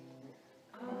down.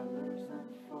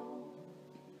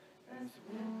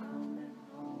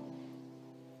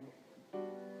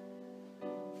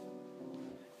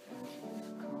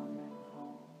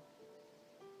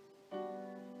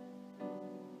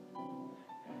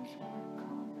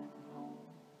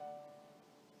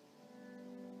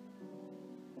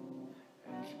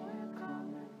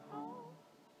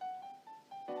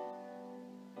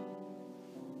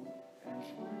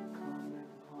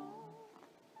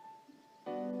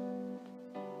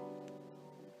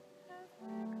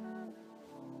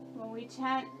 When we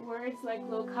chant words like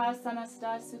Loka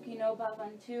Samasta Sukhino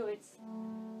Bhavantu, it's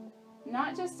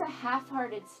not just a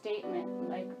half-hearted statement,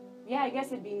 like, yeah, I guess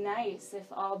it'd be nice if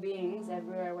all beings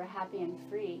everywhere were happy and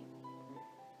free.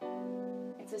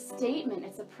 It's a statement,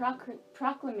 it's a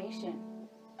proclamation.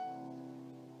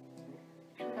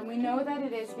 And we know that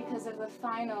it is because of the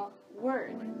final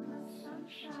word,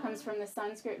 which comes from the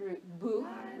Sanskrit root bu,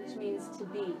 which means to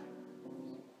be.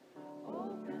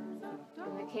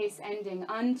 In the case ending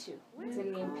unto, it's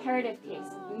in the imperative case.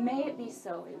 May it be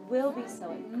so, it will be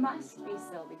so, it must be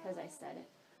so because I said it.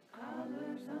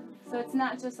 So it's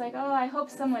not just like, oh, I hope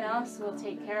someone else will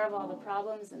take care of all the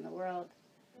problems in the world.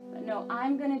 But no,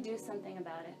 I'm going to do something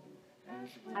about it.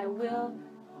 I will,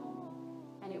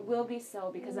 and it will be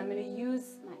so because I'm going to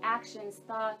use my actions,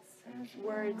 thoughts,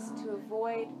 words to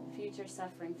avoid future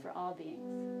suffering for all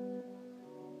beings.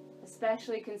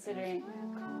 especially considering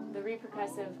the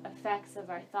repercussive effects of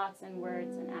our thoughts and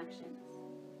words and actions.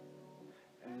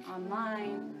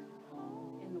 Online,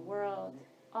 in the world,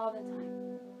 all the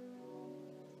time.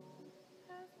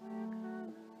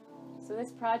 So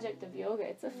this project of yoga,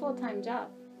 it's a full-time job,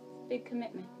 big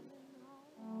commitment.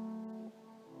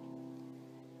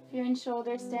 If you're in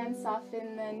shoulder stand,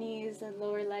 soften the knees and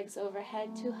lower legs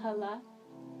overhead to Hala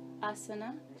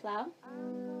Asana, plow.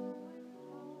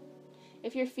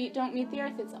 If your feet don't meet the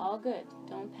earth, it's all good.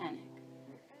 Don't panic.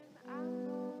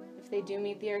 If they do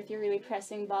meet the earth, you're really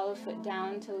pressing ball of foot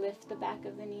down to lift the back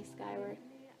of the knee skyward.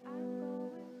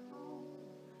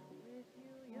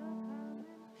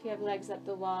 If you have legs up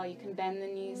the wall, you can bend the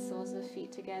knees, soles of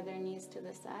feet together, knees to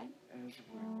the side. And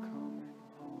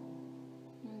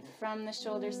from the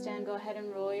shoulder stand, go ahead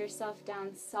and roll yourself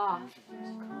down soft,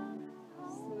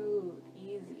 smooth,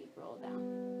 easy roll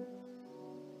down.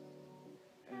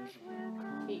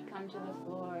 Feet come to the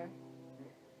floor.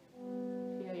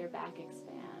 Feel your back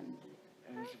expand.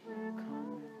 And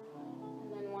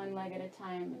then one leg at a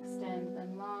time, extend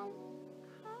them long.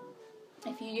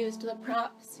 If you used the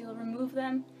props, you'll remove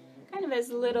them kind of as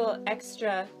little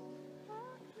extra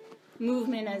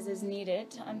movement as is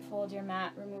needed to unfold your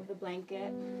mat, remove the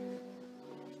blanket.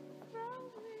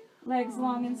 Legs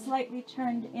long and slightly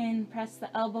turned in, press the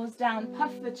elbows down,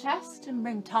 puff the chest, and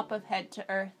bring top of head to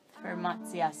earth for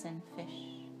Matsyasan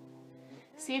fish.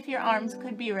 See if your arms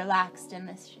could be relaxed in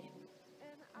this shape.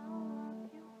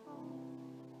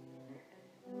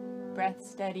 Breath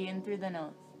steady in through the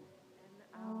nose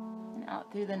and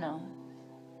out through the nose.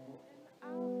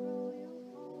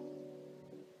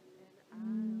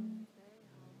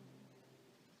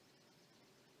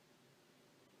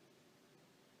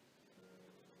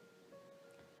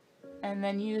 And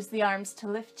then use the arms to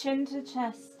lift chin to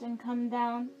chest and come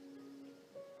down.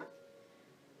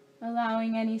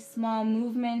 Allowing any small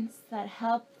movements that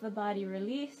help the body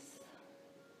release.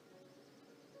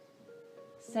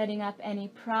 Setting up any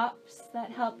props that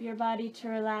help your body to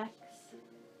relax.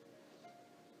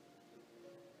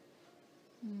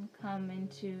 And come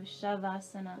into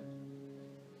Shavasana.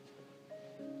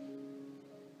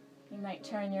 You might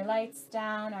turn your lights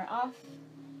down or off.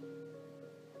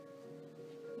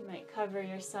 You might cover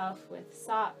yourself with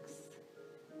socks,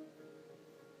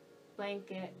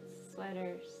 blankets,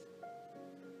 sweaters.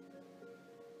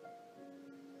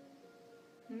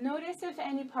 Notice if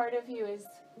any part of you is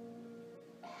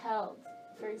held.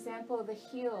 For example, the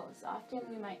heels. Often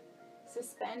we might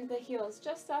suspend the heels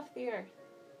just off the earth.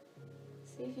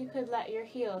 See if you could let your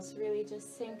heels really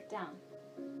just sink down.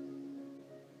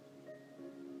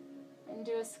 And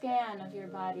do a scan of your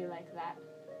body like that.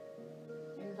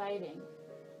 Inviting.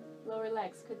 Lower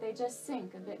legs, could they just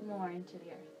sink a bit more into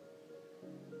the earth?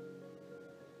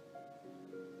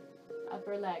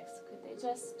 Upper legs, could they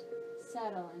just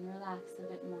settle and relax a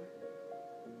bit more?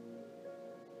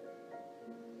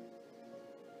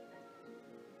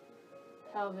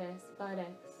 Pelvis,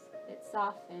 buttocks, it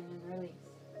soften and release.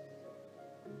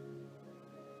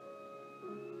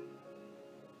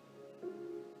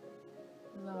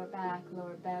 Lower back,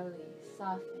 lower belly,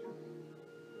 soften,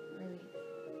 release.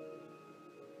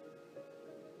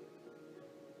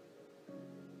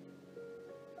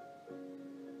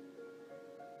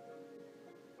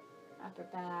 Upper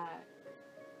back,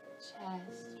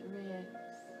 chest,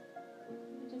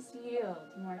 ribs. Just yield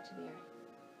more to the earth.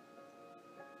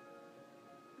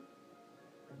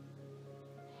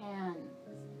 Hands,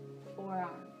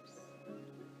 forearms,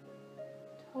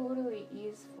 totally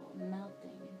easeful,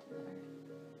 melting into the earth.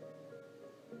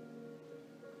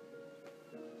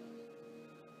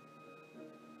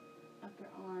 Upper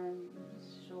arms,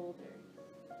 shoulders.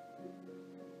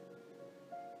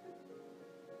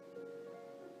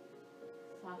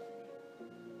 Softening.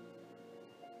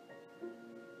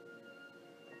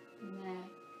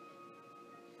 Neck,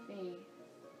 face,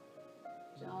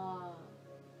 jaw,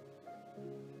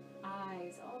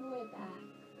 eyes, all the way back.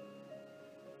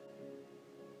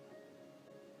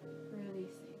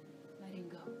 Releasing, letting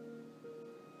go.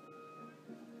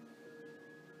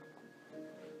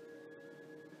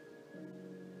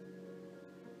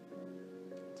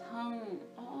 Tongue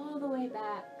all the way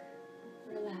back.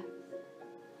 Relax.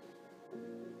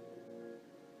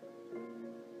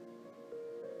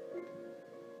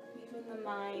 Even the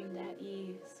mind at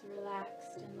ease,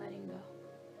 relaxed and letting go.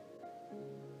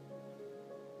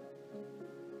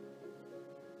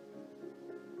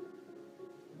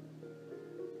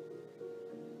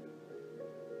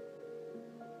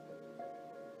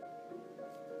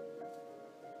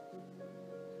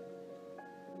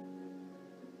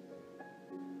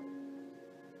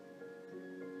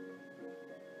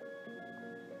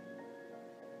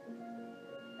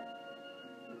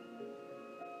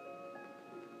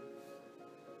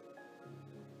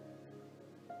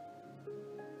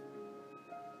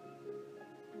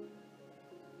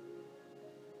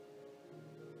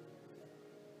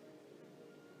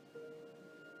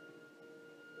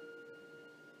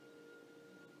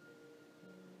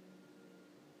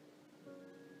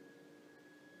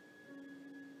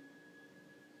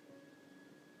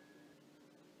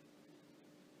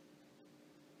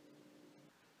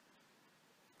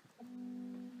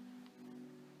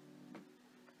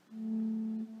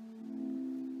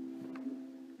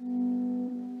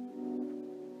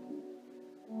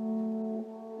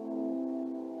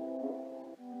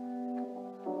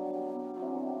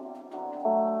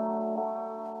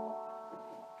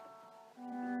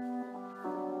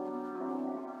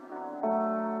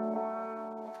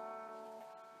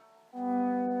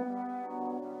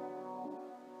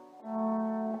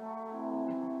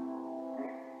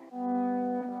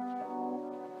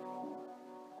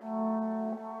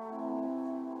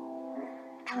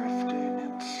 drifting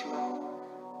in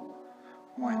slow.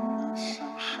 When the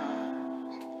sun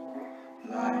shines,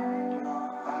 light in your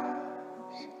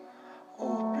eyes,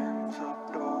 opens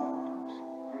up doors.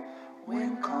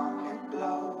 Wind calmly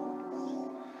blows,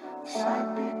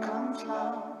 sight becomes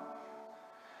love.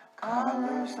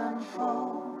 Colors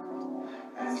unfold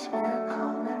as we're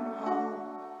coming home.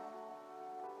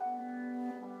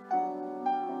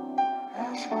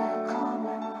 As we're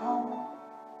coming home.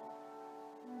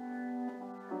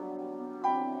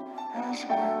 As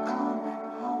we're coming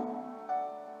home.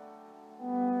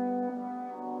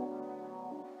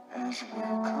 As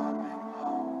we're coming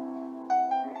home.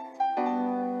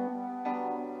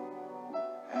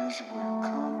 As we're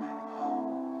coming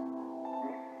home.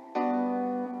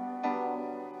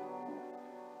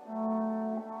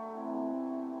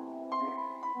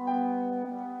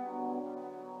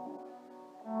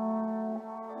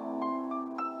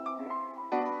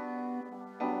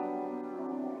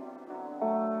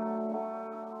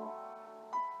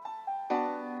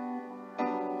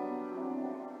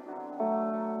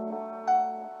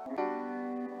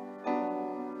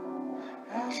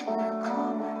 As we're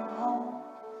coming home.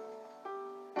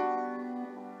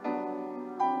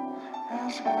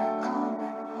 As we're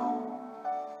coming home.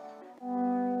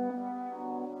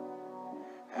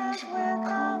 As we're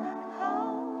coming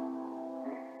home.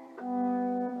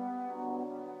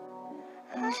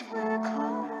 As we're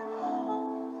coming home.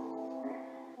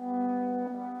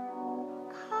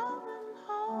 Coming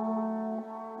home.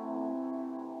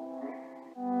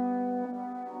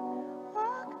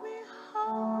 Walk me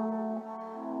home.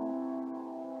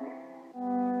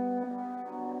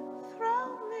 Throw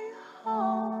me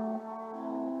home.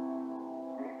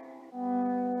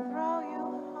 Throw you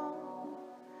home.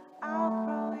 I'll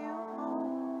throw you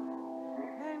home.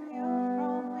 Then you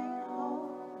throw me home.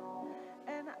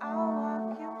 And I'll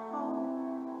walk you home.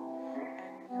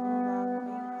 And you walk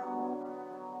me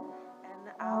home. And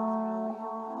I'll throw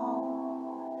you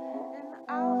home. And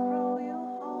I'll throw you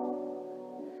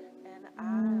home. And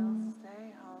I'll stay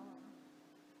home.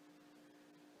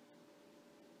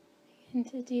 Begin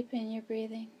to deepen your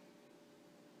breathing.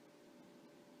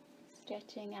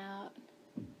 Stretching out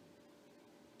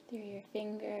through your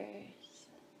fingers,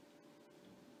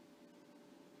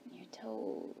 your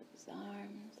toes,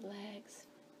 arms, legs.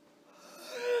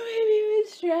 Maybe even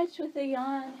stretch with a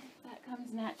yawn if that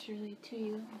comes naturally to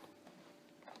you.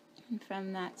 And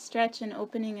from that stretch and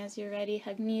opening as you're ready,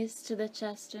 hug knees to the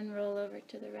chest and roll over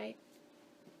to the right.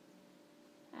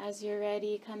 As you're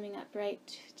ready, coming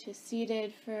upright to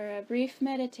seated for a brief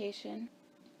meditation.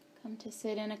 Come to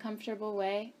sit in a comfortable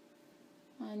way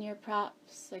on your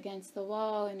props, against the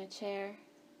wall, in a chair.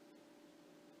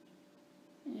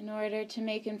 In order to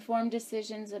make informed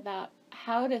decisions about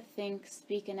how to think,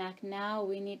 speak, and act now,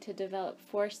 we need to develop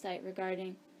foresight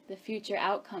regarding the future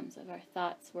outcomes of our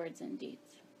thoughts, words, and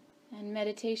deeds. And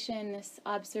meditation, this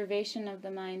observation of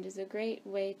the mind, is a great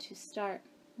way to start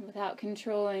without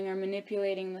controlling or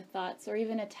manipulating the thoughts or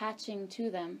even attaching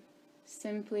to them.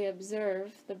 Simply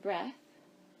observe the breath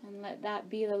and let that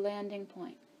be the landing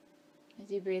point. As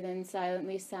you breathe in,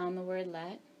 silently sound the word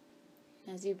let.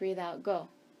 As you breathe out, go.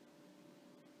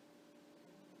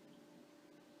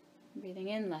 Breathing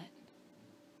in, let.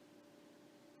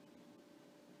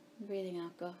 Breathing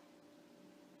out, go.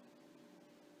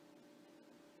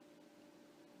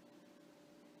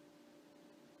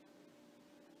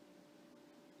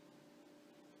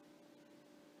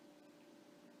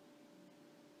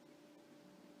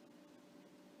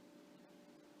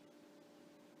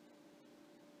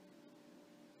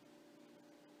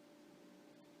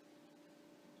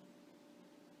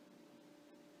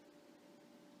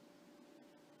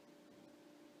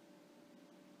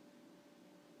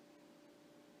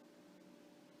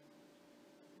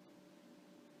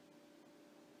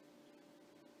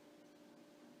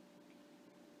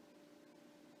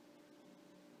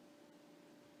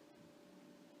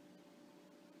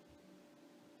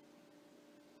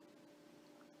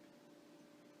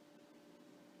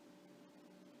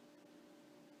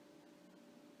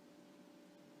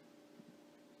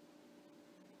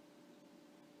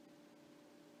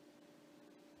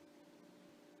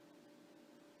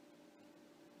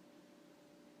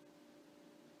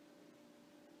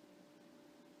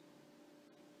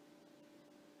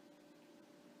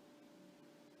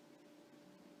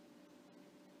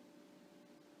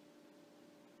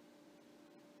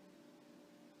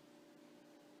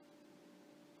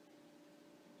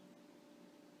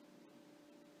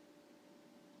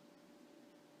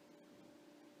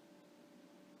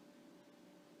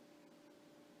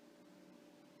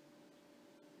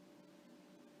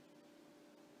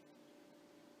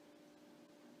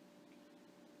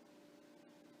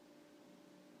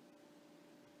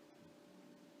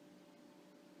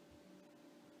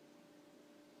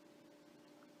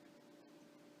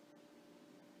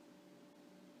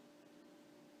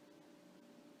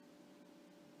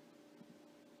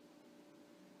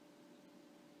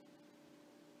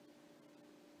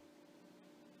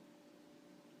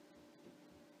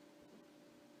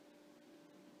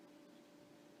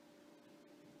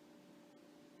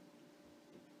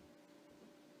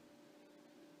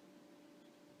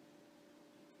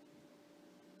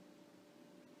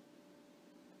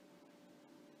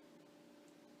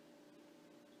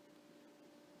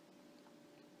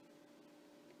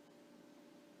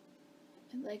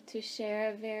 I'd like to share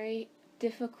a very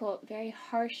difficult, very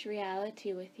harsh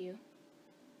reality with you.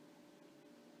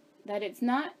 That it's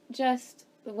not just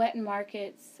the wet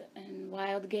markets and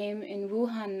wild game in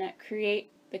Wuhan that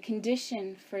create the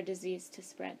condition for disease to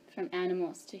spread from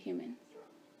animals to humans.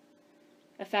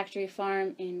 A factory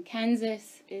farm in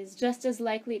Kansas is just as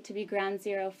likely to be ground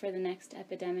zero for the next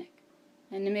epidemic.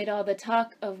 And amid all the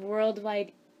talk of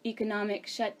worldwide economic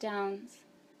shutdowns,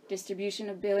 distribution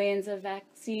of billions of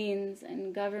vaccines,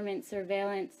 and government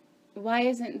surveillance, why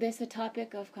isn't this a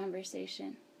topic of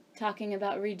conversation? Talking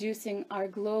about reducing our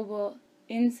global,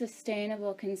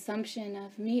 unsustainable consumption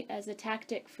of meat as a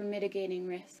tactic for mitigating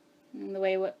risk. And the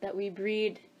way that we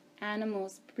breed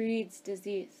animals breeds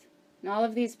disease. And all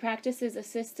of these practices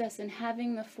assist us in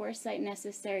having the foresight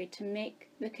necessary to make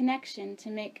the connection, to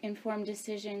make informed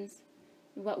decisions,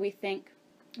 what we think,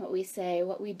 what we say,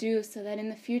 what we do, so that in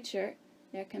the future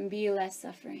there can be less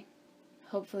suffering.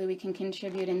 Hopefully we can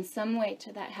contribute in some way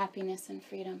to that happiness and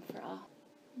freedom for all.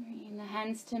 Bringing the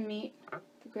hands to meet,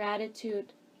 the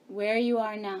gratitude, where you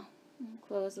are now. We'll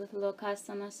close with Loka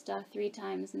Samasta 3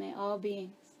 times. May all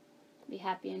beings be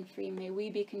happy and free. May we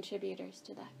be contributors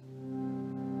to that.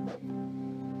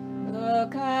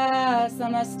 Loka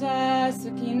Samasta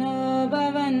Sukhino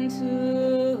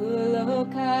Bhavantu.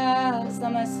 Loka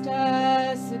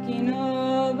Samasta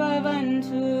Sukhino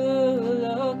Bhavantu.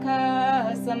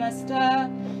 Loka Samasta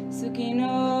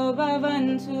Sukhino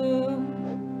Bhavantu.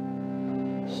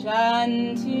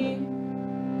 Shanti,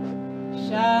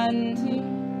 Shanti,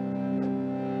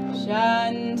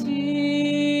 Shanti,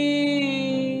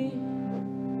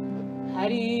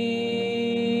 Hari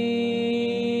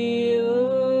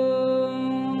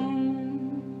Om.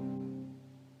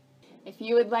 If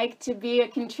you would like to be a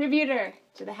contributor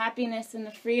to the happiness and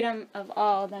the freedom of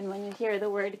all, then when you hear the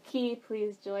word ki,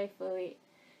 please joyfully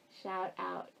shout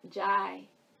out Jai.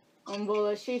 Om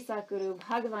Bolo Shri Sakuru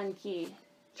Bhagavan Ki.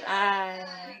 Jai.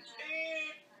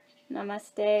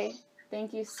 Namaste.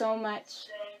 Thank you so much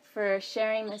for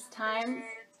sharing this time.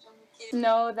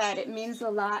 Know that it means a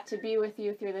lot to be with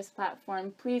you through this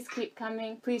platform. Please keep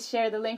coming. Please share the link.